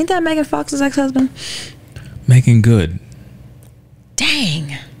 ain't that Megan Fox's ex-husband? Megan Good.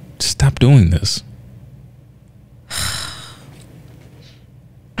 Dang. Stop doing this.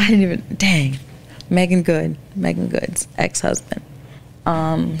 I didn't even, dang. Megan Good's ex-husband,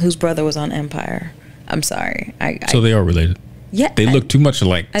 whose brother was on Empire. I'm sorry. So they are related? Yeah. They look too much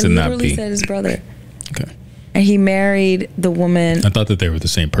alike to not be. I literally said his brother. Okay. And he married the woman. I thought that they were the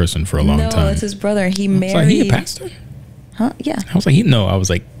same person for a long time. No, it's his brother. He married. Like, he a pastor? Huh? Yeah. I was like, I was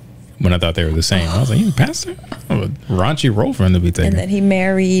like, when I thought they were the same, I was like, he's a pastor? Oh, a raunchy role for him to be taking. And then he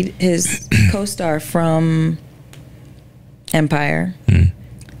married his co-star from Empire.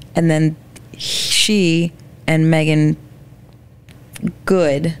 And then she and Megan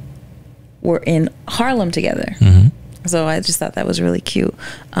Good were in Harlem together. So I just thought that was really cute.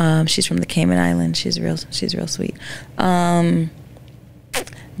 She's from the Cayman Islands. She's real sweet. But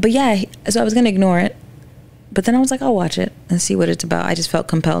yeah, so I was gonna ignore it, but then I was like, I'll watch it and see what it's about. I just felt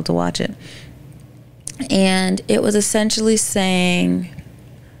compelled to watch it, and it was essentially saying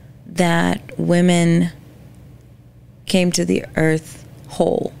that women came to the earth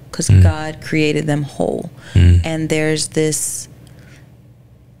whole because God created them whole. And there's this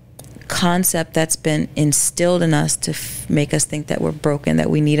concept that's been instilled in us to make us think that we're broken,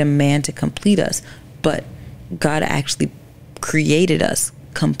 that we need a man to complete us. But God actually created us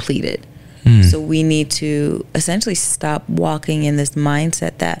completed. So we need to essentially stop walking in this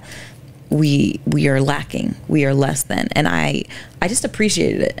mindset that we are lacking, we are less than. And I just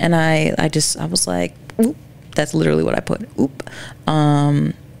appreciated it. And I was like, oop, that's literally what I put. Oop.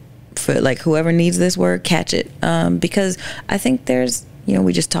 For like whoever needs this word, catch it. Because I think there's, I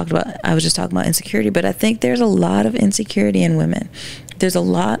was just talking about insecurity, but I think there's a lot of insecurity in women. There's a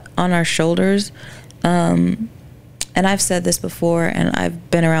lot on our shoulders. And I've said this before, and I've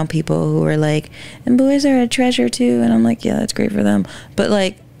been around people who are like, and boys are a treasure too. And I'm like, yeah, that's great for them. But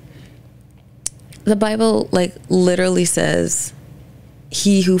like, the Bible like literally says,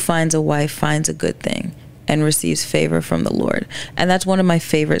 he who finds a wife finds a good thing and receives favor from the Lord. And that's one of my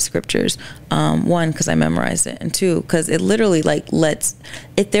favorite scriptures. One, because I memorized it, and two, because it literally like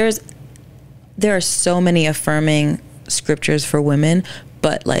there are so many affirming scriptures for women.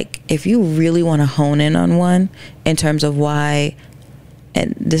 But like, if you really want to hone in on one in terms of why,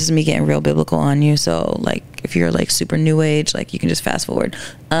 and this is me getting real biblical on you, so like if you're like super new age, like you can just fast forward.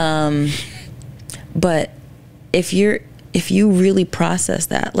 But if you really process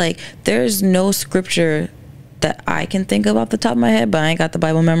that, like there's no scripture that I can think of off the top of my head, but I ain't got the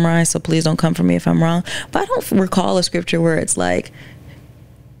Bible memorized, so please don't come for me if I'm wrong. But I don't recall a scripture where it's like,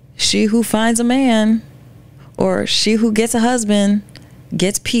 she who finds a man or she who gets a husband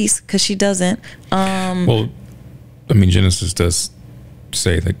gets peace, because she doesn't. Well, I mean, Genesis does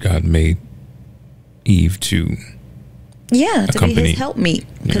say that God made Eve to be accompany, his helpmeet,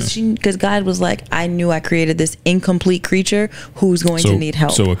 because God was like, I knew I created this incomplete creature who's going to need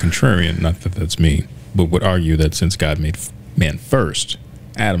help. So a contrarian, not that that's me, but would argue that since God made man first,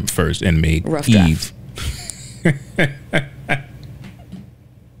 Adam first, and made Eve,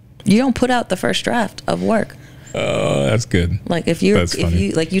 you don't put out the first draft of work. Oh, that's good. Like if you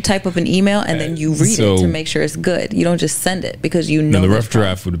type up an email and then you read it to make sure it's good. You don't just send it because you know. No, the rough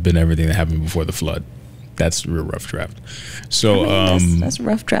draft would have been everything that happened before the flood. That's the real rough draft. So that's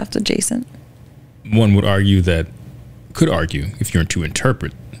rough draft adjacent. One would argue could argue if you're to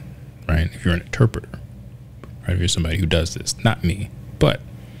interpret, right? If you're an interpreter, right? If you're somebody who does this, not me, but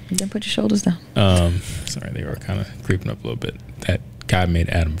then put your shoulders down. Sorry, they were kind of creeping up a little bit. That God made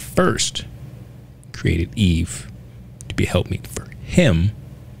Adam first, created Eve to be a helpmeet for him.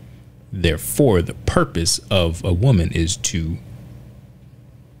 Therefore, the purpose of a woman is to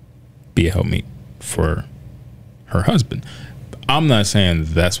be a helpmeet for her husband. I'm not saying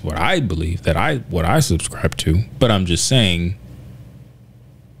that's what I believe, what I subscribe to, but I'm just saying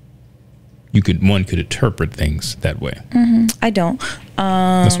one could interpret things that way. I don't.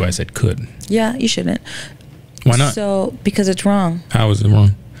 That's why I said could. Yeah, you shouldn't. Why not? So because it's wrong. How is it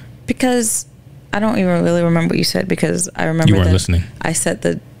wrong? Because I don't even really remember what you said, because I remember you weren't listening. I set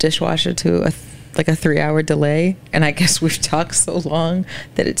the dishwasher to a 3-hour delay, and I guess we've talked so long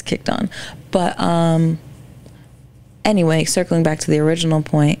that it's kicked on. But anyway, circling back to the original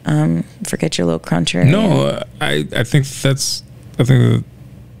point, forget your little cruncher. No, I think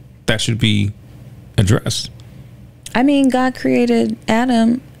that should be addressed. I mean, God created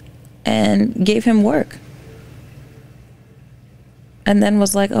Adam and gave him work, and then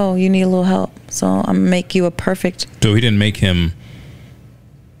was like, oh, you need a little help, so I'm gonna make you a perfect. So he didn't make him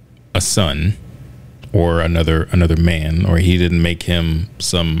a son or another man, or he didn't make him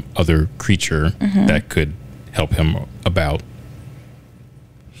some other creature that could help him about.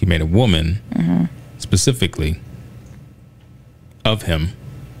 He made a woman specifically of him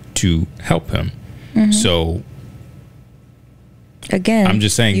to help him. So again, I'm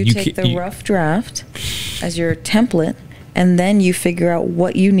just saying, you take the rough draft as your template, and then you figure out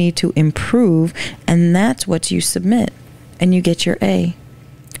what you need to improve, and that's what you submit, and you get your A.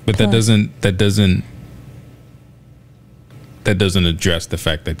 But that doesn't address the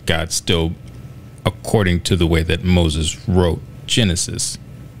fact that God still, according to the way that Moses wrote Genesis.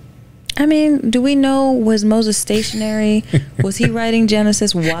 I mean, do we know, was Moses stationary? Was he writing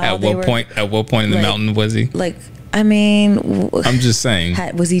Genesis while At what point in the mountain was he? Like, I mean, I'm just saying.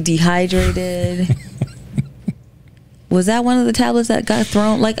 Was he dehydrated? Was that one of the tablets that got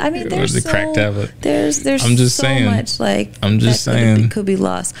thrown? Like, I mean, there's a cracked tablet. There's I'm just so saying. much like I'm just saying could be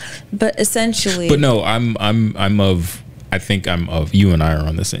lost. But essentially, but no, I think you and I are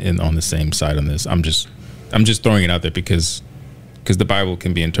on the same side on this. I'm just throwing it out there because because the Bible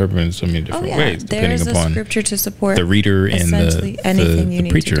can be interpreted in so many different ways depending upon scripture to support the reader and the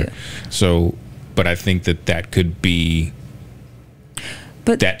preacher. Do. So, but I think that could be,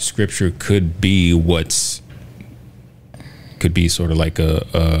 but that scripture could be could be sort of like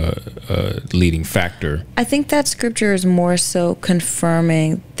a leading factor. I think that scripture is more so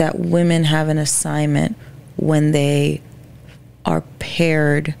confirming that women have an assignment when they are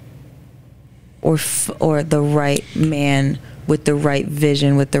paired or the right man with the right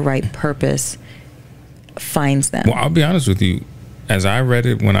vision, with the right purpose finds them. Well, I'll be honest with you. As I read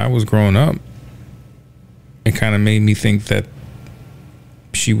it when I was growing up, it kind of made me think that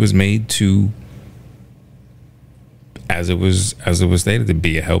she was made to, as it was stated, to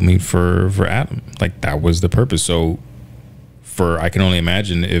be a helpmeet for Adam. Like that was the purpose. So I can only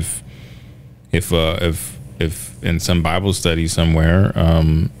imagine if in some Bible study somewhere,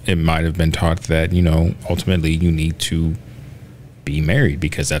 it might have been taught that, ultimately you need to be married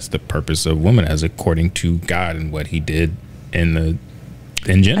because that's the purpose of woman, as according to God and what he did in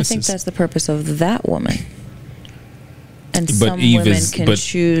Genesis. I think that's the purpose of that woman. And some women can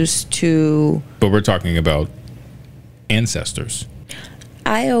choose to. But we're talking about ancestors.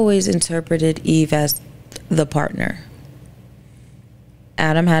 I always interpreted Eve as the partner.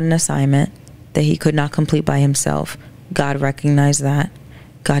 Adam had an assignment that he could not complete by himself. God recognized that.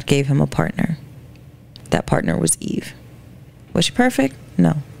 God gave him a partner. That partner was Eve. Was she perfect?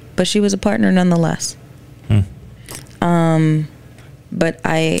 No. But she was a partner nonetheless. But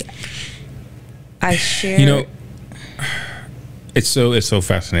I share. It's so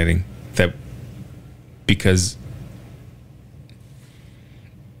fascinating that because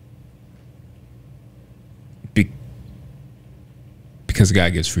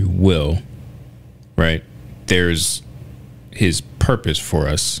God gives free will, right? There's his purpose for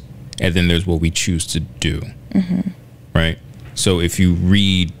us, and then there's what we choose to do, right? So if you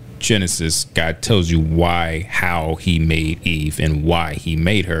read Genesis, God tells you how he made Eve and why he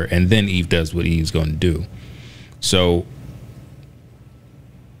made her, and then Eve does what Eve's going to do. So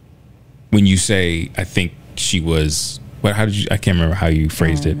when you say, I think she was, I can't remember how you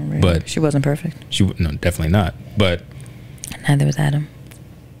phrased it, but she wasn't perfect. No, definitely not. But neither was Adam.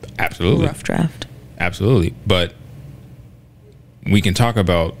 Absolutely. Rough draft. Absolutely. But we can talk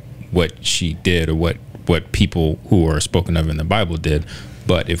about what she did or what people who are spoken of in the Bible did.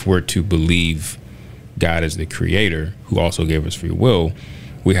 But if we're to believe God as the creator who also gave us free will,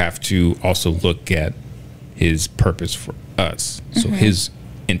 we have to also look at his purpose for us. So his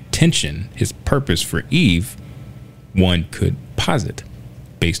intention, his purpose for Eve, one could posit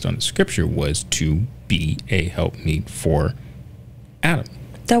based on the scripture, was to be a helpmeet for Adam.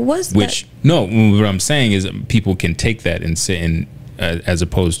 No, what I'm saying is people can take that and say, as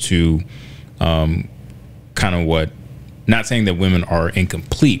opposed to kind of what, not saying that women are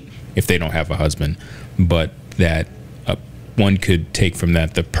incomplete if they don't have a husband, but that one could take from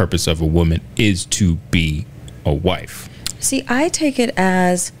that the purpose of a woman is to be a wife. See, I take it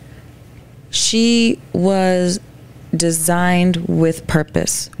as she was designed with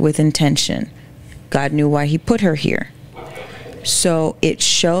purpose, with intention. God knew why he put her here. So it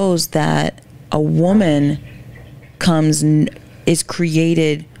shows that a woman is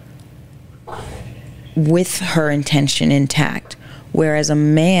created with her intention intact, whereas a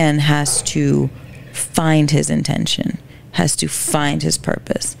man has to find his intention, has to find his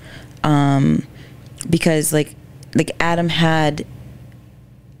purpose. Because like Adam had,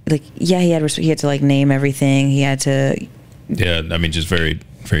 he had to name everything. He had to. Yeah, I mean, just very,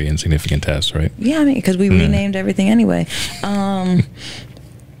 very insignificant tasks, right? Yeah, I mean, because we renamed everything anyway. And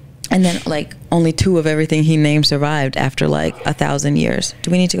then only 2 of everything he named survived after 1,000 years.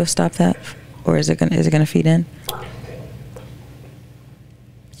 Do we need to go stop that, or is it gonna feed in?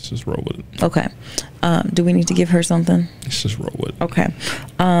 Let's just roll with it. Okay. Do we need to give her something? Let's just roll with it. Okay.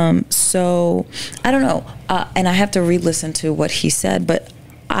 So I don't know, and I have to re-listen to what he said, but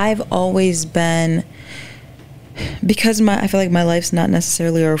I've always been, because I feel like my life's not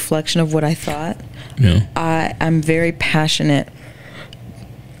necessarily a reflection of what I thought. Yeah. I'm very passionate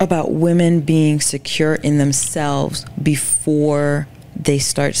about women being secure in themselves before they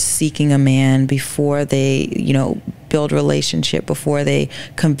start seeking a man, before they, build relationship, before they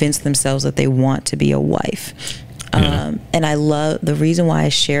convince themselves that they want to be a wife. Yeah. And I love, the reason why I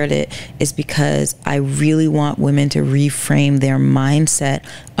shared it is because I really want women to reframe their mindset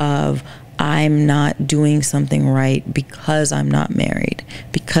of, I'm not doing something right because I'm not married,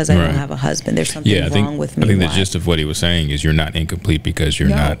 because I don't have a husband. There's something wrong with me. I think the gist of what he was saying is you're not incomplete because you're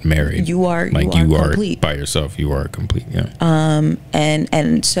not married. You are you are complete. By yourself. You are complete. Yeah.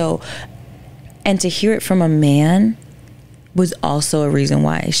 And so, and to hear it from a man was also a reason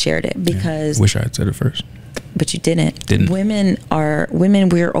why I shared it, because Wish I had said it first. But you didn't. Women,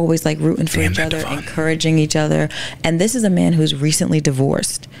 we're always like rooting for each other, encouraging each other. And this is a man who's recently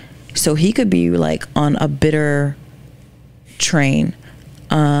divorced. So he could be like on a bitter train.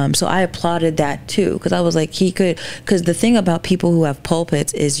 So I applauded that too, because I was like, because the thing about people who have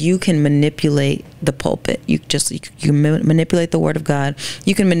pulpits is you can manipulate the pulpit. You manipulate the word of God.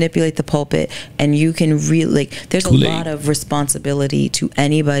 You can manipulate the pulpit, and you can really, like, there's a lot of responsibility to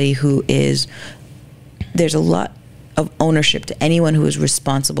anybody who is, there's a lot of ownership to anyone who is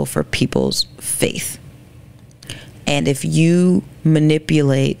responsible for people's faith. And if you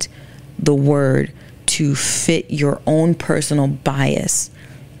manipulate the word to fit your own personal bias,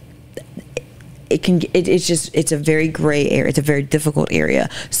 it's a very gray area. It's a very difficult area.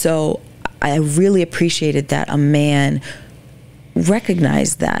 So I really appreciated that a man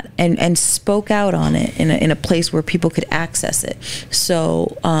recognized that and spoke out on it in a place where people could access it.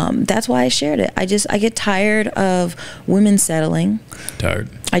 So that's why I shared it. I get tired of women settling. Tired.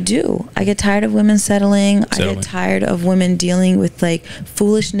 I do. I get tired of women settling. I get tired of women dealing with like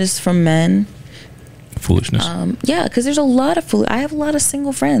foolishness from men. Foolishness. Yeah, because there's a lot of I have a lot of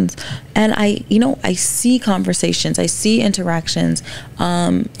single friends, and I see conversations, I see interactions.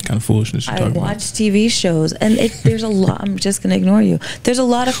 Kind of foolishness you're talking about? I watch TV shows, and there's a lot. I'm just gonna ignore you. There's a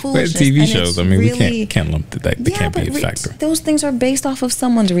lot of foolishness. TV shows. I mean, really, we can't lump that. They can't be a factor. Those things are based off of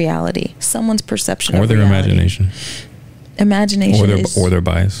someone's reality, someone's perception, or of their reality. Imagination, or their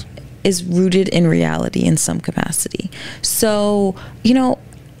bias is rooted in reality in some capacity. So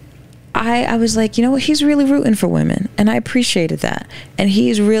I was like, you know what, he's really rooting for women, and I appreciated that. And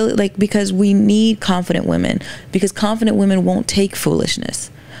he's really like, because we need confident women, because confident women won't take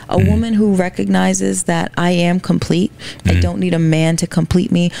foolishness. A woman who recognizes that I am complete, I don't need a man to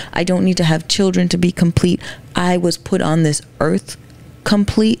complete me, I don't need to have children to be complete, I was put on this earth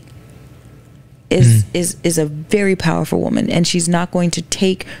complete, is a very powerful woman. And she's not going to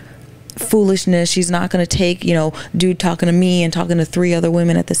take foolishness. She's not going to take, dude talking to me and talking to 3 other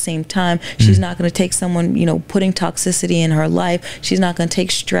women at the same time. She's not going to take someone, putting toxicity in her life. She's not going to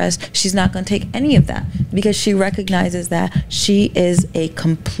take stress. She's not going to take any of that, because she recognizes that she is a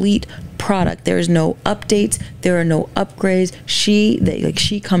complete product. There is no updates. There are no upgrades.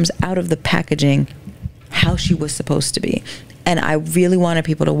 She comes out of the packaging how she was supposed to be. And I really wanted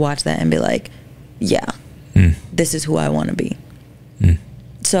people to watch that and be like, yeah, this is who I want to be.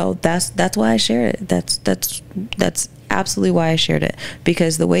 So that's why I shared it. That's absolutely why I shared it,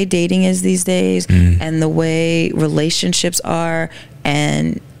 because the way dating is these days, and the way relationships are,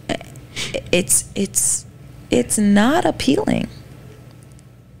 and it's not appealing.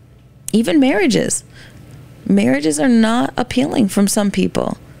 Even marriages are not appealing from some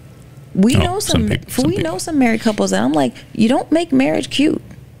people. We know some married couples that I'm like, you don't make marriage cute.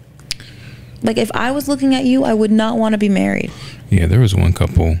 Like, if I was looking at you, I would not want to be married. Yeah, there was one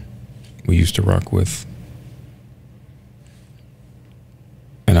couple we used to rock with,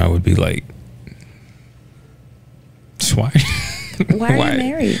 and I would be like, why are you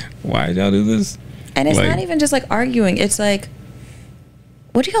married? Why did y'all do this? And it's not even just like arguing. It's like,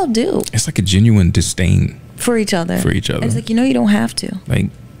 what do y'all do? It's like a genuine disdain for each other. And it's like, you don't have to. Like,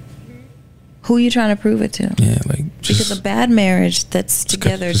 who are you trying to prove it to? Yeah, like, because a bad marriage that's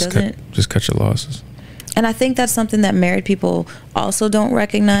together doesn't. Just cut your losses. And I think that's something that married people also don't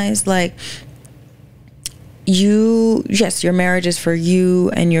recognize. Like, yes, your marriage is for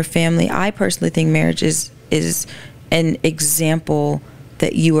you and your family. I personally think marriage is an example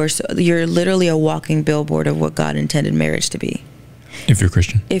that you're literally a walking billboard of what God intended marriage to be. If you're a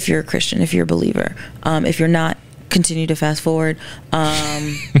Christian. If you're a Christian, if you're a believer. If you're not, continue to fast forward.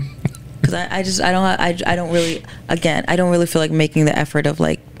 Because I don't really feel like making the effort of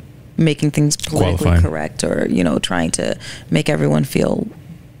like making things politically correct, or trying to make everyone feel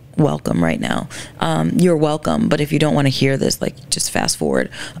welcome right now. You're welcome, but if you don't want to hear this, like, just fast forward,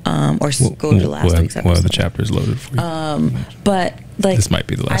 or go to last week's episode. Well, the chapter is loaded for you. But like, this might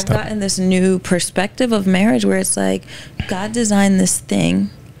be the last. I've gotten this new perspective of marriage where it's like, God designed this thing,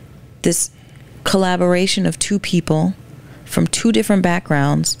 this collaboration of 2 people from 2 different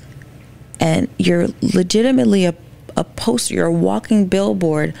backgrounds, and you're legitimately a poster, you're a walking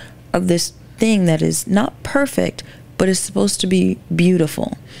billboard of this thing that is not perfect, but is supposed to be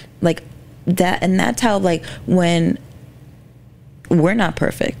beautiful. Like that. And that's how, like, when we're not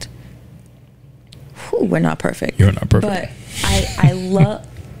perfect. We're not perfect. You're not perfect. But I love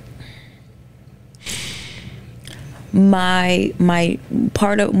one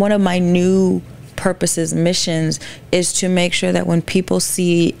of my new purposes, missions, is to make sure that when people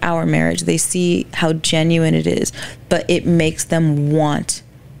see our marriage, they see how genuine it is, but it makes them want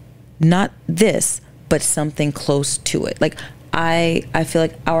not this, but something close to it. Like, I feel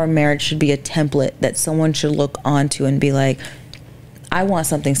like our marriage should be a template that someone should look onto and be like, I want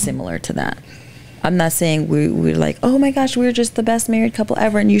something similar to that. I'm not saying we're like, oh my gosh, we're just the best married couple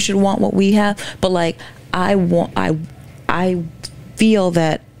ever and you should want what we have. But like, I feel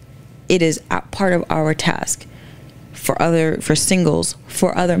that it is part of our task for singles,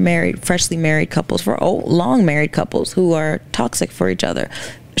 for other freshly married couples, for long married couples who are toxic for each other,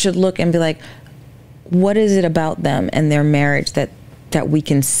 should look and be like, what is it about them and their marriage that we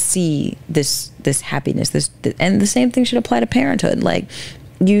can see this happiness, and the same thing should apply to parenthood. Like,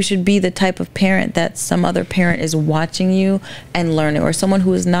 you should be the type of parent that some other parent is watching you and learning, or someone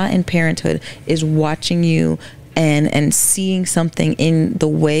who is not in parenthood is watching you and seeing something in the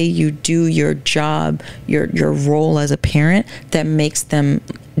way you do your job, your role as a parent, that makes them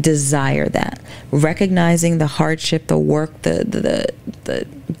desire that. Recognizing the hardship, the work, the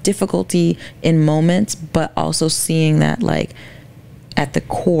difficulty in moments, but also seeing that, like, at the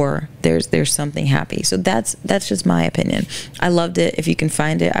core there's something happy. So that's just my opinion. I loved it. If you can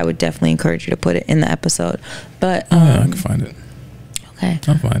find it, I would definitely encourage you to put it in the episode. But I can find it. Okay,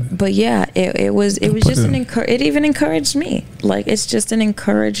 I'll find it. But yeah, it was just it even encouraged me. Like, it's just it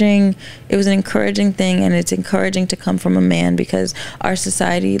was an encouraging thing, and it's encouraging to come from a man, because our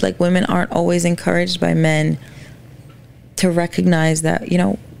society, like, women aren't always encouraged by men to recognize that,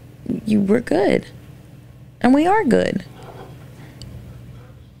 we're good, and we are good.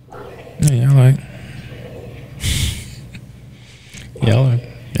 Yeah,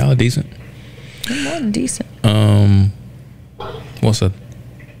 y'all are decent. You're more than decent. What's up?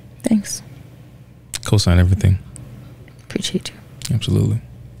 Thanks. Co-sign everything. Appreciate you. Absolutely.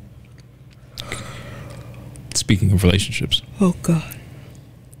 Speaking of relationships. Oh God.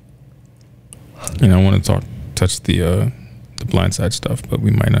 I want to touch the blindside stuff, but we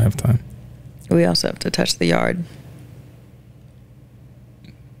might not have time. We also have to touch the yard.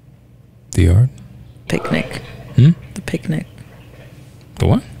 The yard? Picnic. The picnic. The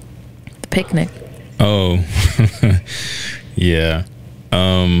what? The picnic. Oh. Yeah.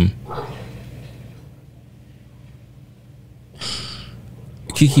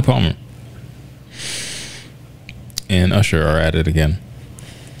 Keke Palmer and Usher are at it again.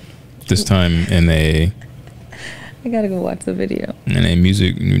 This time in a... I gotta go watch the video. In a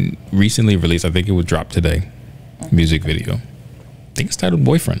music recently released, I think it was dropped today, music video. I think it's titled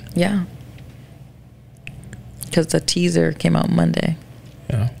Boyfriend. Yeah. Because the teaser came out Monday.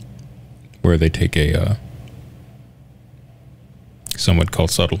 Yeah. Where they take a somewhat called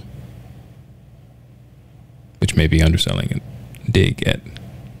subtle, which may be underselling it, dig at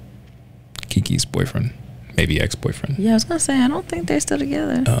Keke's boyfriend, maybe ex-boyfriend. Yeah, I was gonna say, I don't think they're still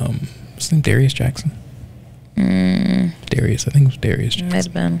together. His name Darius Jackson. Darius, I think it was Darius Jackson. Might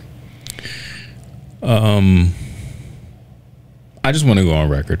have been. I just want to go on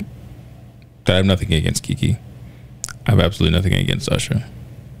record that I have nothing against Keke. I have absolutely nothing against Usher.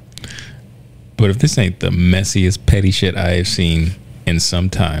 But if this ain't the messiest petty shit I have seen in some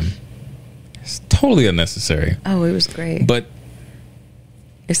time, it's totally unnecessary. Oh, it was great. But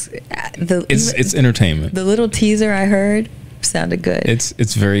it's entertainment. The little teaser I heard sounded good.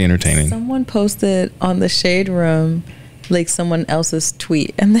 It's very entertaining. Someone posted on the Shade Room, like, someone else's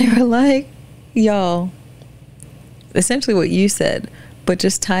tweet, and they were like, y'all, essentially what you said, but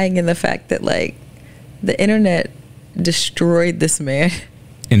just tying in the fact that, like, the internet destroyed this man.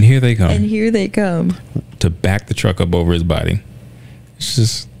 And here they come. To back the truck up over his body. It's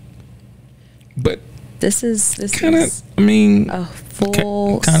just... But... This is I mean... a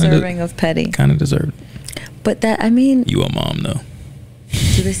full serving of petty. Kind of deserved. But that, I mean... You a mom, though.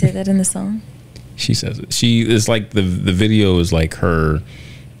 Do they say that in the song? She says it. It's like the video is like her...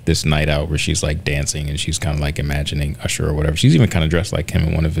 this night out where she's like dancing and she's kind of like imagining Usher or whatever. She's even kind of dressed like him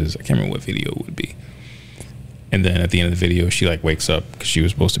in one of his, I can't remember what video it would be. And then at the end of the video, she like wakes up because she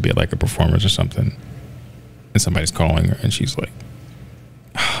was supposed to be at like a performance or something, and somebody's calling her and she's like,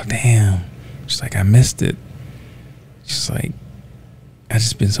 oh damn. She's like, I missed it. She's like, I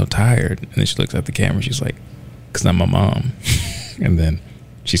just been so tired. And then she looks at the camera. She's like, because I'm my mom. And then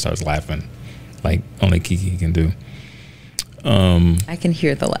she starts laughing like only Keke can do. I can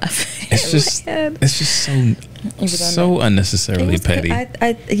hear the laugh. It's just so unnecessarily petty.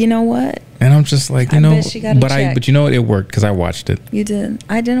 You know what? And I'm just like, but you know what? It worked because I watched it. You did.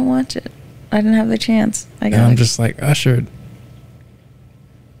 I didn't watch it. I didn't have the chance. I'm just like, Usher.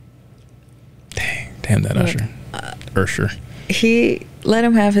 Damn that Usher. Usher. He let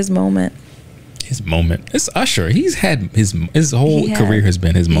him have his moment. his moment. It's Usher. He's had his whole career has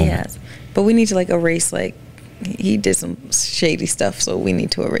been his moment. Yes. But we need to like erase like he did some shady stuff, so we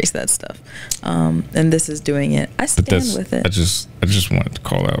need to erase that stuff. And this is doing it. I stand with it. I just wanted to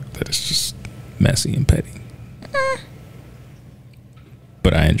call out that it's just messy and petty.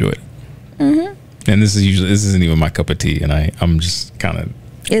 But I enjoyed it. And this isn't even my cup of tea, and I'm just kind of.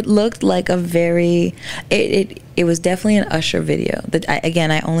 It looked like a very. It was definitely an Usher video.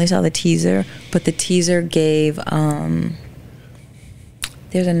 I only saw the teaser, but the teaser gave.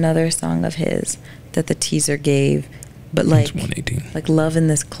 There's another song of his that the teaser gave, but like it's 118. Like Love in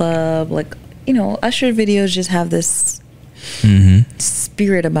This Club, like Usher videos just have this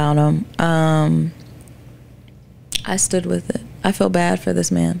spirit about them. I stood with it. I feel bad for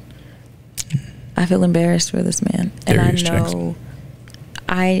this man. I feel embarrassed for this man, and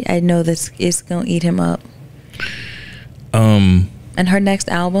I know this is gonna eat him up. And her next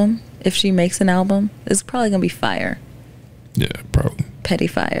album, if she makes an album, is probably gonna be fire. Yeah, probably. Petty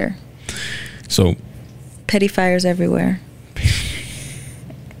fire. So. Petty fires everywhere.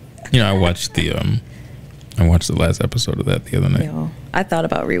 I watched the last episode of that the other night. Yo, I thought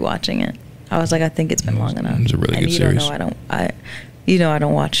about rewatching it. I was like, I think it's been long enough. It's a really good series. I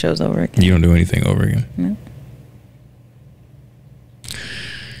don't watch shows over again. You don't do anything over again. No.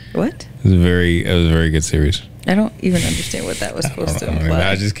 What? It was a very good series. I don't even understand what that was supposed to imply.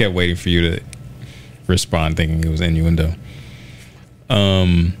 I just kept waiting for you to respond, thinking it was innuendo.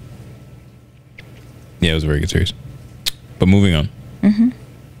 Yeah, it was a very good series. But moving on.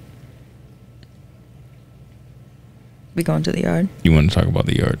 We going to the yard? You want to talk about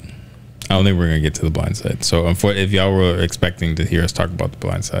the yard? I don't think we're going to get to the blind side. So if y'all were expecting to hear us talk about the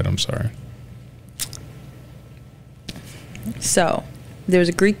blind side, I'm sorry. So, there was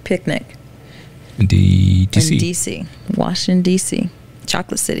a Greek picnic. In D.C. In D.C. Washington, D.C.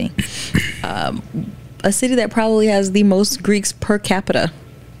 Chocolate City. A city that probably has the most Greeks per capita.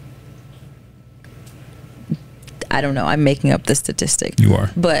 I don't know. I'm making up the statistic. You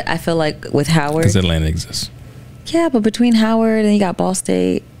are. But I feel like with Howard. Because Atlanta exists. Yeah, but between Howard and you got Ball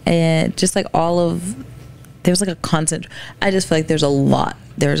State and just like there's like a constant. I just feel like there's a lot.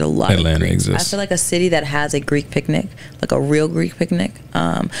 There's a lot. Atlanta of exists. I feel like a city that has a Greek picnic, like a real Greek picnic.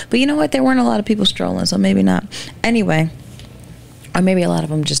 But you know what? There weren't a lot of people strolling, so maybe not. Anyway, or maybe a lot of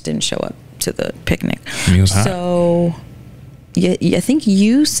them just didn't show up to the picnic. It was hot. So, yeah, I think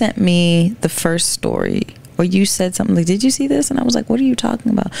you sent me the first story. Or you said something like, did you see this? And I was like, what are you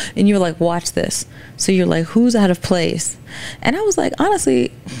talking about? And you were like, watch this. So you're like, who's out of place? And I was like,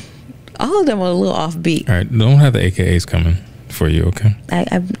 honestly, all of them were a little offbeat. All right, don't have the AKAs coming for you, okay?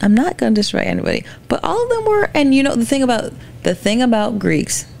 I'm not going to disrespect anybody. But all of them were, and the thing about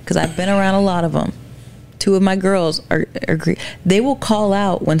Greeks, because I've been around a lot of them, two of my girls are Greek. They will call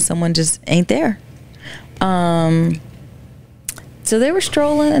out when someone just ain't there. So they were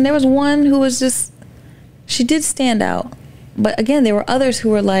strolling, and there was one who was just, she did stand out. But again, there were others who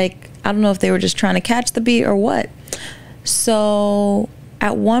were like, I don't know if they were just trying to catch the beat or what. So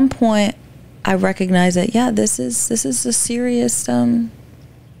at one point, I recognized that, yeah, this is a serious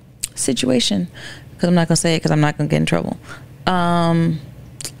situation. Because I'm not going to say it because I'm not going to get in trouble.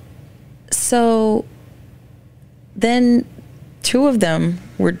 So then two of them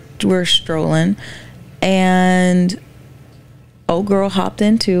were strolling, and old girl hopped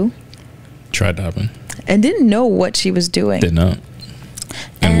in too. Tried to hop in. And didn't know what she was doing. Did not.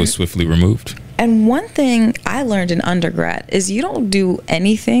 And was swiftly removed. And one thing I learned in undergrad is you don't do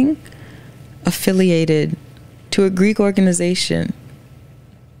anything affiliated to a Greek organization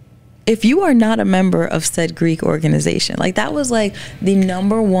if you are not a member of said Greek organization. Like, that was like the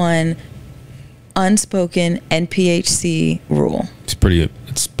 #1 unspoken NPHC rule. It's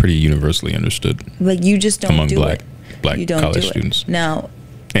pretty universally understood. Like, you just don't among do black you don't college do students. Now,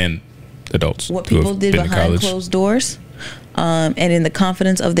 and adults. What people did behind closed doors, and in the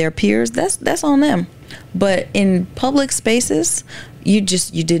confidence of their peers, that's on them. But in public spaces, you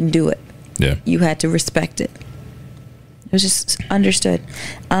didn't do it. Yeah. You had to respect it. It was just understood.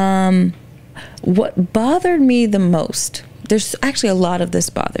 What bothered me the most, there's actually a lot of this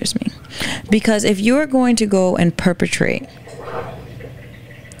bothers me, because if you're going to go and perpetrate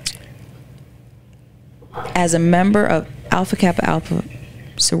as a member of Alpha Kappa Alpha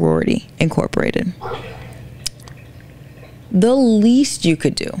Sorority Incorporated, the least you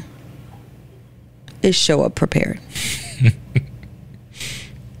could do is show up prepared.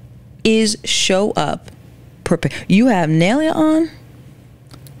 Is show up prepared. You have Nelia on,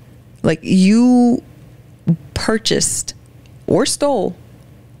 like you purchased or stole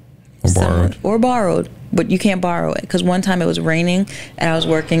or borrowed but you can't borrow it. Because one time it was raining and I was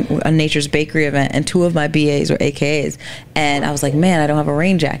working a Nature's Bakery event and 2 of my BAs were AKAs. And I was like, man, I don't have a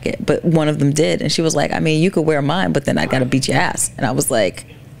rain jacket. But one of them did. And she was like, I mean, you could wear mine, but then I got to beat your ass. And I was like,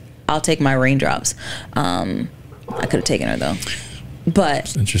 I'll take my raindrops. I could have taken her though. But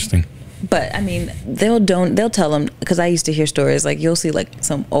it's interesting. But I mean, they'll tell them, because I used to hear stories like you'll see like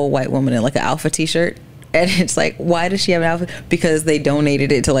some old white woman in like an Alpha t-shirt. And it's like, why does she have an outfit? Because they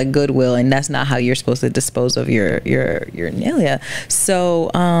donated it to like Goodwill, and that's not how you're supposed to dispose of your Nelia. So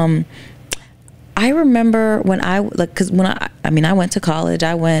I remember when I went to college.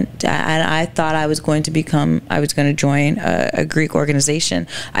 I thought I was going to join a Greek organization.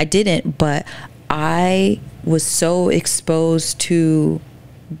 I didn't, but I was so exposed to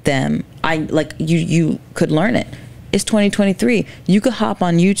them. You could learn it. It's 2023. You could hop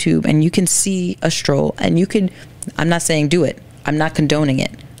on YouTube and you can see a stroll, and you could, I'm not saying do it. I'm not condoning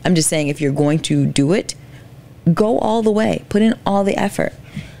it. I'm just saying if you're going to do it, go all the way. Put in all the effort.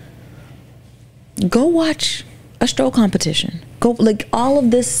 Go watch a stroll competition. Go, like, all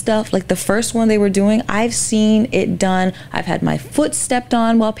of this stuff, like the first one they were doing, I've seen it done. I've had my foot stepped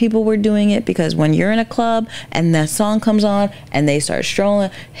on while people were doing it, because when you're in a club and that song comes on and they start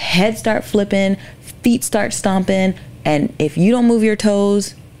strolling, heads start flipping, feet start stomping, and if you don't move your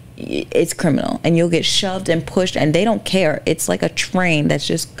toes, it's criminal, and you'll get shoved and pushed, and they don't care. It's like a train that's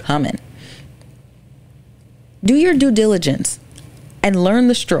just coming. Do your due diligence and learn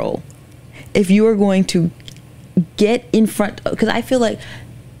the stroll if you are going to get in front, because I feel like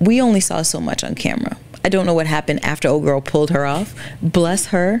we only saw so much on camera. I don't know what happened after old girl pulled her off. Bless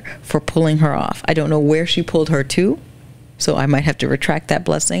her for pulling her off. I don't know where she pulled her to, so I might have to retract that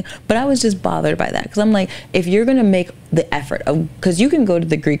blessing. But I was just bothered by that, because I'm like, if you're going to make the effort, because you can go to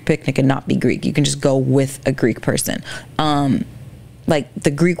the Greek picnic and not be Greek. You can just go with a Greek person. Like,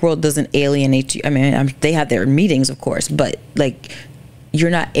 the Greek world doesn't alienate you. I mean, they have their meetings, of course, but like, you're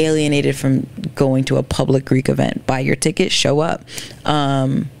not alienated from going to a public Greek event. Buy your ticket, show up.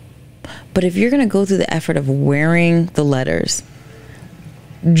 But if you're going to go through the effort of wearing the letters,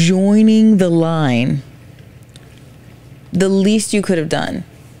 joining the line, the least you could have done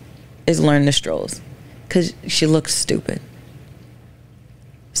is learn the strolls, because she looks stupid.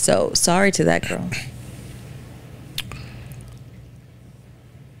 So sorry to that girl.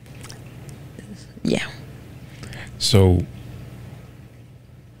 Yeah. So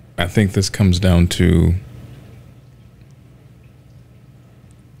I think this comes down to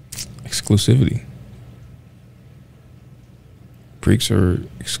exclusivity. Greeks are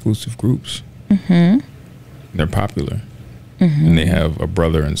exclusive groups. Mm-hmm. They're popular. Mm-hmm. And they have a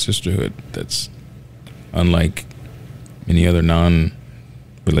brother and sisterhood that's unlike many other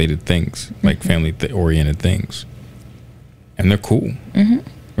non-related things, mm-hmm. like family-oriented things. And they're cool. Mm-hmm.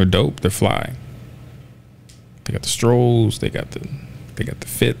 They're dope. They're fly. They got the strolls. They got the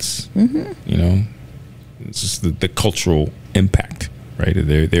fits. Mm-hmm. You know, it's just the cultural impact, right?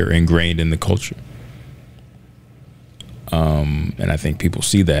 They're ingrained in the culture. And I think people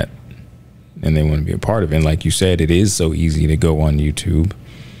see that, and they want to be a part of it. And like you said, it is so easy to go on YouTube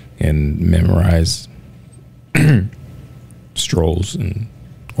and memorize strolls,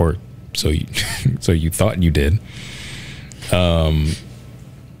 or so you thought you did.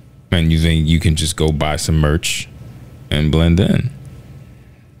 And you think you can just go buy some merch and blend in.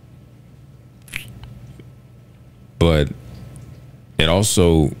 But it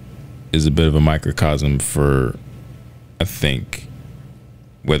also is a bit of a microcosm for, I think,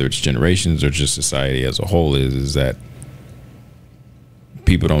 whether it's generations or just society as a whole, is that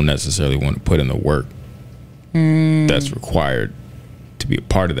people don't necessarily want to put in the work that's required to be a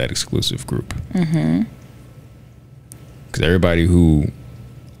part of that exclusive group. Mm-hmm. Because everybody who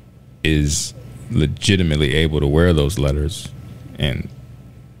is legitimately able to wear those letters and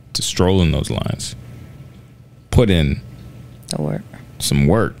to stroll in those lines put in some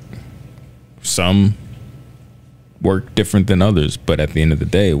work. Some work different than others, but at the end of the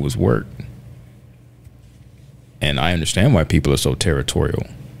day, it was work. And I understand why people are so territorial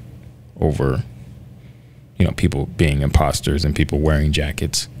over, you know, people being imposters and people wearing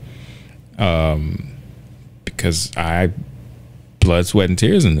jackets. Because I blood, sweat, and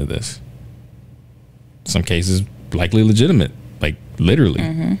tears into this. Some cases likely legitimate, like literally.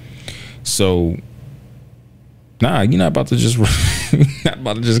 Mm-hmm. So, nah, you're not about to just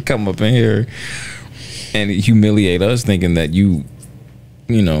come up in here and humiliate us thinking that you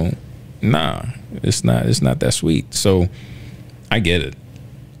know, nah, it's not that sweet. So I get it.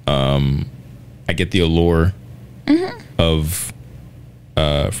 I get the allure mm-hmm. of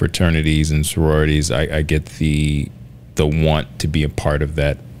fraternities and sororities. I get the want to be a part of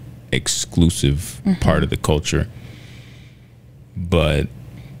that exclusive part of the culture. But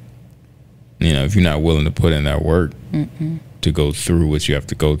if you're not willing to put in that work to go through what you have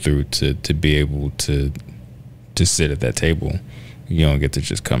to go through to be able to sit at that table, you don't get to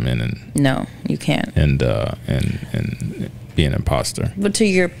just come in and no, you can't and be an imposter. But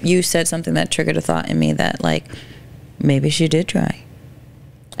you said something that triggered a thought in me that like maybe she did try,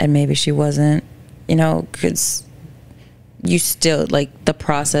 and maybe she wasn't, because you still like the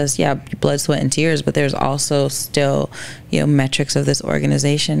process, blood, sweat, and tears, but there's also still metrics of this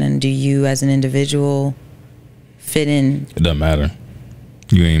organization, and do you as an individual fit in? It doesn't matter.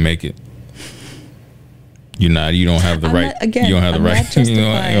 You ain't make it. You don't have the right. You don't have the right. You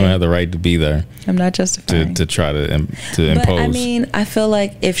don't have the right to be there. I'm not justifying to try to but impose. I mean, I feel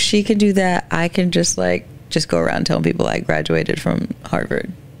like if she could do that, I can just go around telling people I graduated from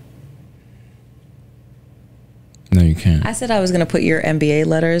Harvard. No, you can't. I said I was going to put your MBA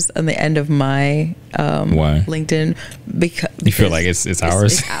letters on the end of my Why? LinkedIn because you feel like it's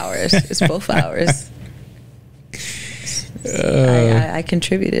ours. It's ours. It's both ours. I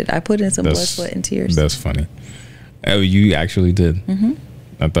contributed. I put in some blood, sweat, and tears. That's funny. Oh, you actually did. Mm-hmm.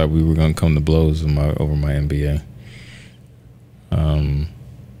 I thought we were going to come to blows over my MBA.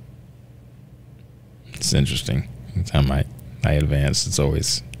 It's interesting. Every time I advance, it's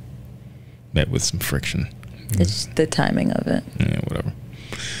always met with some friction. It's the timing of it. Yeah, whatever.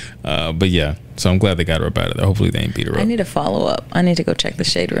 But yeah, so I'm glad they got her up out of there. Hopefully they ain't beat her up. I need to follow up. I need to go check the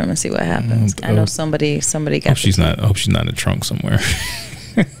shade room and see what happens. I know somebody got. I hope she's not in the trunk somewhere.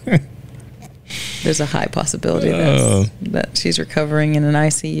 There's a high possibility that she's recovering in an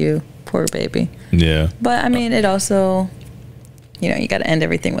ICU. Poor baby. Yeah. But I mean, it also, you got to end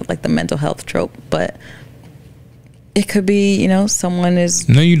everything with like the mental health trope. But it could be, someone is.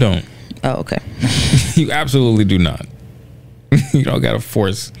 No, you don't. Oh, okay. You absolutely do not. You don't got to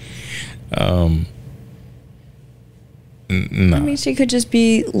force. No. I mean, she could just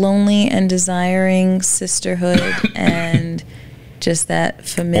be lonely and desiring sisterhood and just that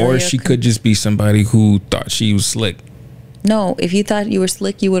familiar. Or she could just be somebody who thought she was slick. No, if you thought you were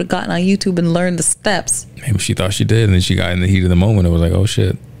slick, you would have gotten on YouTube and learned the steps. Maybe she thought she did, and then she got in the heat of the moment and was like, oh,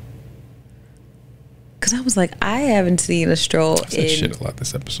 shit. Because I was like, I haven't seen a stroll I said shit a lot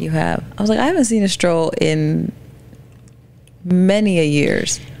this episode. You have. I was like, I haven't seen a stroll in many a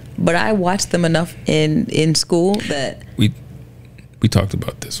years, but I watched them enough in school that we talked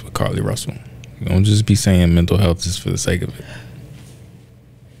about this with Carly Russell. Don't just be saying mental health just for the sake of it.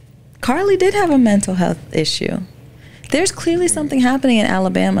 Carly did have a mental health issue. There's clearly something happening in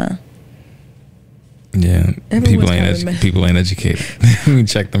Alabama. Yeah, people ain't educated. We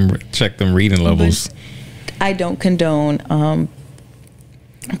check them reading levels. But I don't condone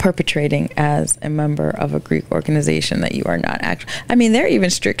perpetrating as a member of a Greek organization that you are not actually. I mean, they're even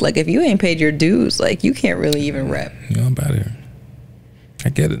strict. Like, if you ain't paid your dues, like, you can't really even rep. I'm out here. I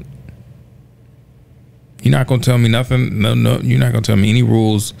get it. You're not gonna tell me nothing. No, you're not gonna tell me any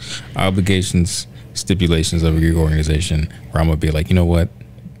rules, obligations, stipulations of a Greek organization where I'm gonna be like, you know what?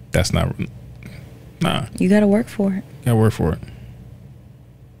 That's not. Nah. You gotta work for it. Gotta work for it.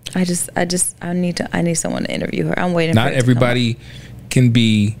 I need someone to interview her. I'm waiting. Not everybody can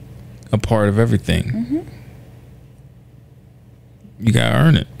be a part of everything. Mm-hmm. You gotta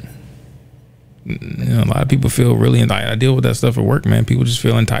earn it. A lot of people feel really entitled. I deal with that stuff at work, man. People just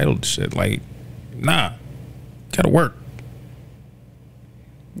feel entitled to shit. Like, nah, gotta work.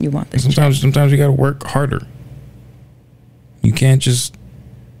 You want this? Sometimes you gotta work harder. You can't just.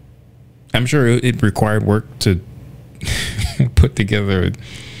 I'm sure it required work to put together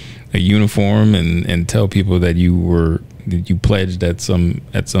a uniform and tell people that you pledged at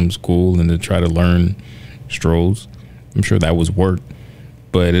some school and to try to learn strolls. I'm sure that was work,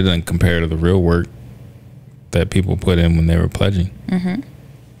 but it doesn't compare to the real work that people put in when they were pledging. Mm-hmm.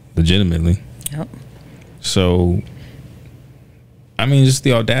 Legitimately. Yep. So, I mean, just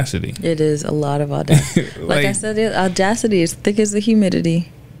the audacity. It is a lot of audacity. like I said, the audacity is thick as the humidity.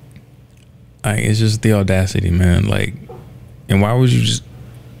 It's just the audacity, man. Like, and why would you just?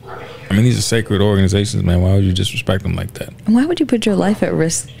 I mean, these are sacred organizations, man. Why would you disrespect them like that? And why would you put your life at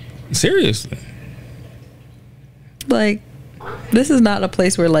risk? Seriously. Like, this is not a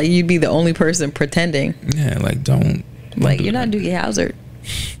place where like you'd be the only person pretending. Yeah, like don't like do you're that. not Doogie Howser.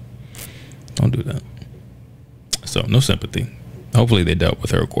 Don't do that. So no sympathy. Hopefully they dealt with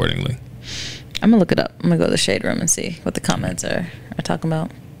her accordingly. I'm gonna look it up. I'm gonna go to the shade room and see what the comments are talking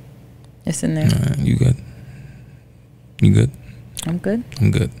about. It's in there. You good? You good? I'm good. I'm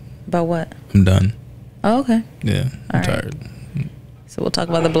good. About what? I'm done. Oh, okay. Yeah, I'm tired. So we'll talk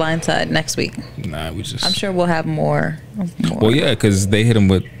about The Blind Side next week. Nah, we just. I'm sure we'll have more. Well, yeah, because they hit a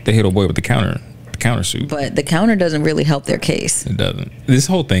boy with the countersuit. But the counter doesn't really help their case. It doesn't. This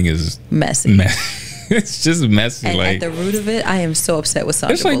whole thing is Messy. It's just messy. And like at the root of it, I am so upset with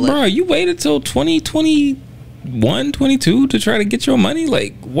Sandra it's like, Bullock. bro, you waited till 2021, 22 to try to get your money.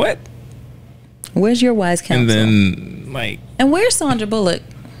 Like what? Where's your wise counsel? And then like, and where's Sandra Bullock?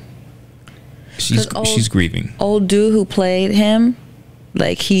 she's grieving. Old dude who played him,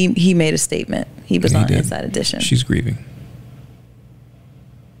 like he made a statement. He was on Inside Edition. She's grieving.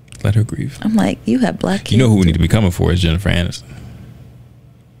 Let her grieve. I'm like, you have black kids. You know who we need to be coming for is Jennifer Aniston.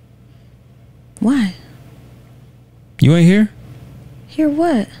 Why? You ain't here? Hear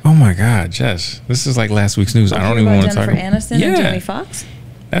what? Oh my God, Jess. This is like last week's news. I don't even want to talk about Jennifer Aniston and Jamie Foxx?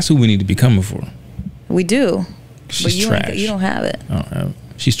 That's who we need to be coming for. We do. She's but trash. You don't have it. I don't have it.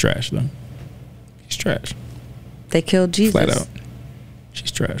 She's trash though. She's trash. They killed Jesus. Flat out.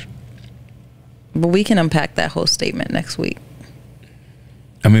 She's trash. But we can unpack that whole statement next week.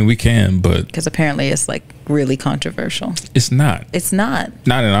 I mean, we can, but because apparently it's like really controversial. It's not. It's not.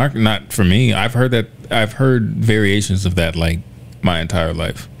 Not for me. I've heard variations of that like my entire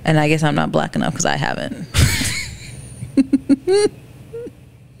life. And I guess I'm not black enough because I haven't.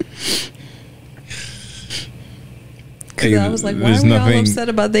 Because I was like, why are we all upset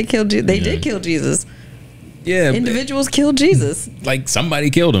about they killed Jesus? They did kill Jesus. Yeah. Individuals killed Jesus. Like somebody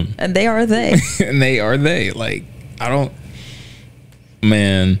killed him. And they are they. And they are they. Like, I don't.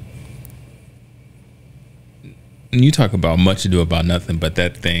 Man. You talk about much ado about nothing, but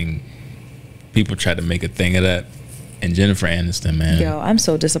that thing, people try to make a thing of that. And Jennifer Aniston, man. Yo, I'm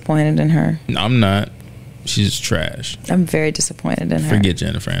so disappointed in her. I'm not. She's trash. I'm very disappointed in her. Forget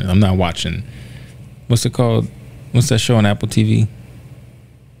Jennifer Aniston. I'm not watching. What's it called? What's that show on Apple TV?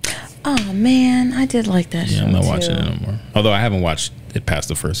 Oh man, I did like that show. Yeah, I'm not watching it no more. Although I haven't watched it past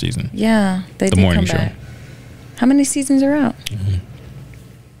the first season. Yeah, they the did morning come show. back. How many seasons are out? Mm-hmm.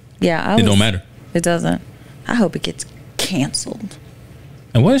 Yeah, it don't matter. It doesn't. I hope it gets canceled.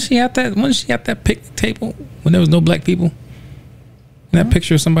 And wasn't she at that picnic table when there was no black people? And that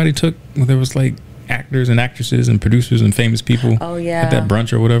picture somebody took where there was like actors and actresses and producers and famous people. Oh yeah. At that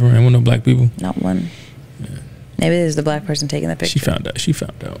brunch or whatever, and with no black people. Not one. Yeah. Maybe it is the black person taking the picture. She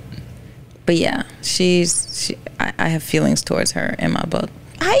found out. But yeah, I have feelings towards her in my book.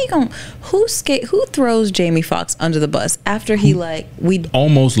 How you gonna who throws Jamie Foxx under the bus after he we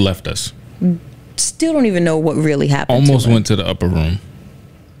almost left us? Still don't even know what really happened. Almost went to the upper room.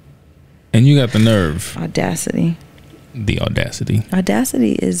 And you got the nerve. Audacity. The audacity.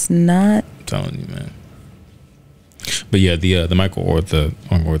 Audacity is not. I'm telling you, man. But yeah, the Michael Orr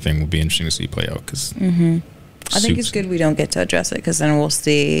thing will be interesting to see play out because. Mm-hmm. I think it's good we don't get to address it because then we'll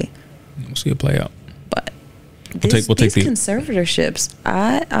see. We'll see it play out. But we'll take the conservatorships.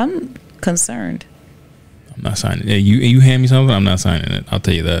 I'm concerned. I'm not signing it. You hand me something, I'm not signing it. I'll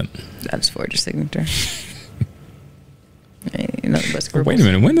tell you that. I just forged your signature. Wait a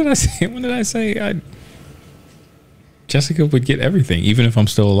minute. When did I say Jessica would get everything, even if I'm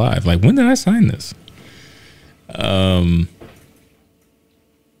still alive? Like, when did I sign this? All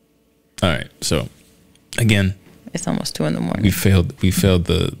right. So, again, it's almost 2 a.m. We failed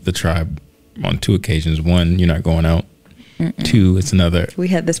the tribe on 2 occasions. 1, you're not going out. 2, it's another. We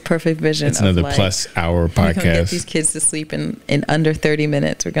had this perfect vision. It's another plus hour podcast. We're gonna get these kids to sleep in under 30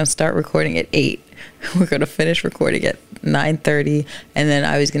 minutes. We're gonna start recording at 8. We're gonna finish recording at 9:30, and then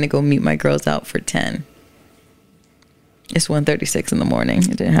I was gonna go meet my girls out for 10. It's 1:36 in the morning.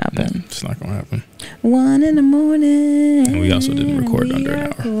 It didn't happen. Yeah, it's not gonna happen. 1 in the morning. And we also didn't record under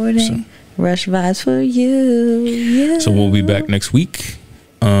an hour. So. Rush vibes for you. So we'll be back next week.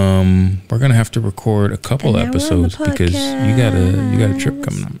 We're gonna have to record a couple episodes because you got a trip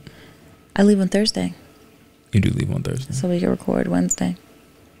coming up. I leave on Thursday. You do leave on Thursday. So we can record Wednesday.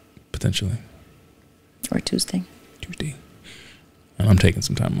 Potentially. Or Tuesday. And I'm taking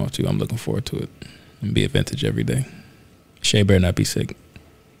some time off too. I'm looking forward to it. And be a vintage every day. Shay better not be sick.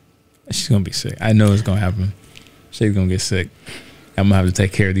 She's gonna be sick. I know it's gonna happen. Shay's gonna get sick. I'm gonna have to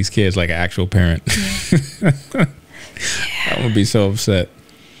take care of these kids like an actual parent. Yeah. I'm gonna be so upset.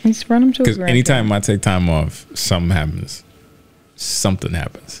 Just run them to a because anytime I take time off, something happens. Something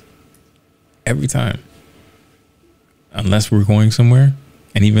happens. Every time. Unless we're going somewhere,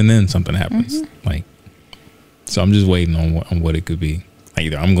 and even then something happens. Like, so I'm just waiting on what it could be. Like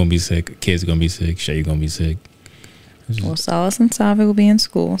either I'm gonna be sick, kids are gonna be sick, Shay's gonna be sick. Well, Solace and Savi will be in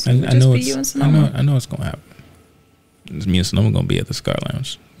school. So I know it's gonna happen. Me and Sonoma gonna be at the Scar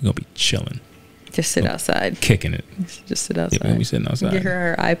Lounge. We're gonna be chilling. Just sit outside. Kicking it. Just sit outside. Yeah, we're gonna be sitting outside. Get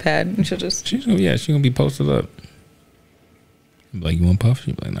her iPad and she's gonna be posted up. Like, you want puff?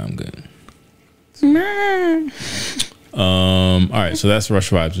 She'd be like, no, I'm good. All right, so that's Rush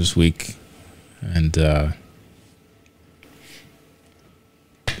Vibes this week. And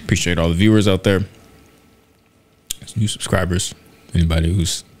appreciate all the viewers out there. New subscribers. Anybody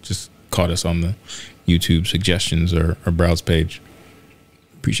who's just caught us on the YouTube suggestions or browse page.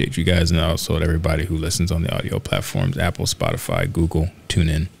 Appreciate you guys, and also everybody who listens on the audio platforms, Apple, Spotify, Google,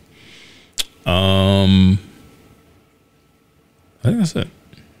 TuneIn. I think that's it.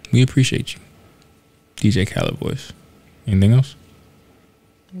 We appreciate you. DJ Khaled voice. Anything else?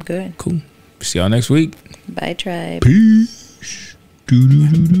 I'm good. Cool. See y'all next week. Bye, tribe. Peace.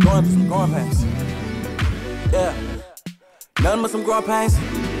 Growing pains. Yeah. Nothing but some growing pains.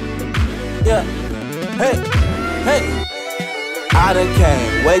 Yeah. Hey. I done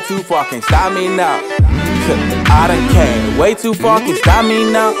came way too far, can't stop me now. I done came way too far, can't stop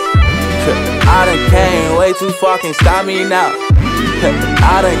me now. I done came way too far, can't stop me now.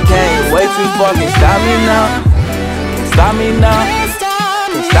 I done came way too far, can't stop me now. Can't stop me now.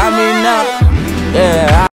 Can't stop me now. Yeah.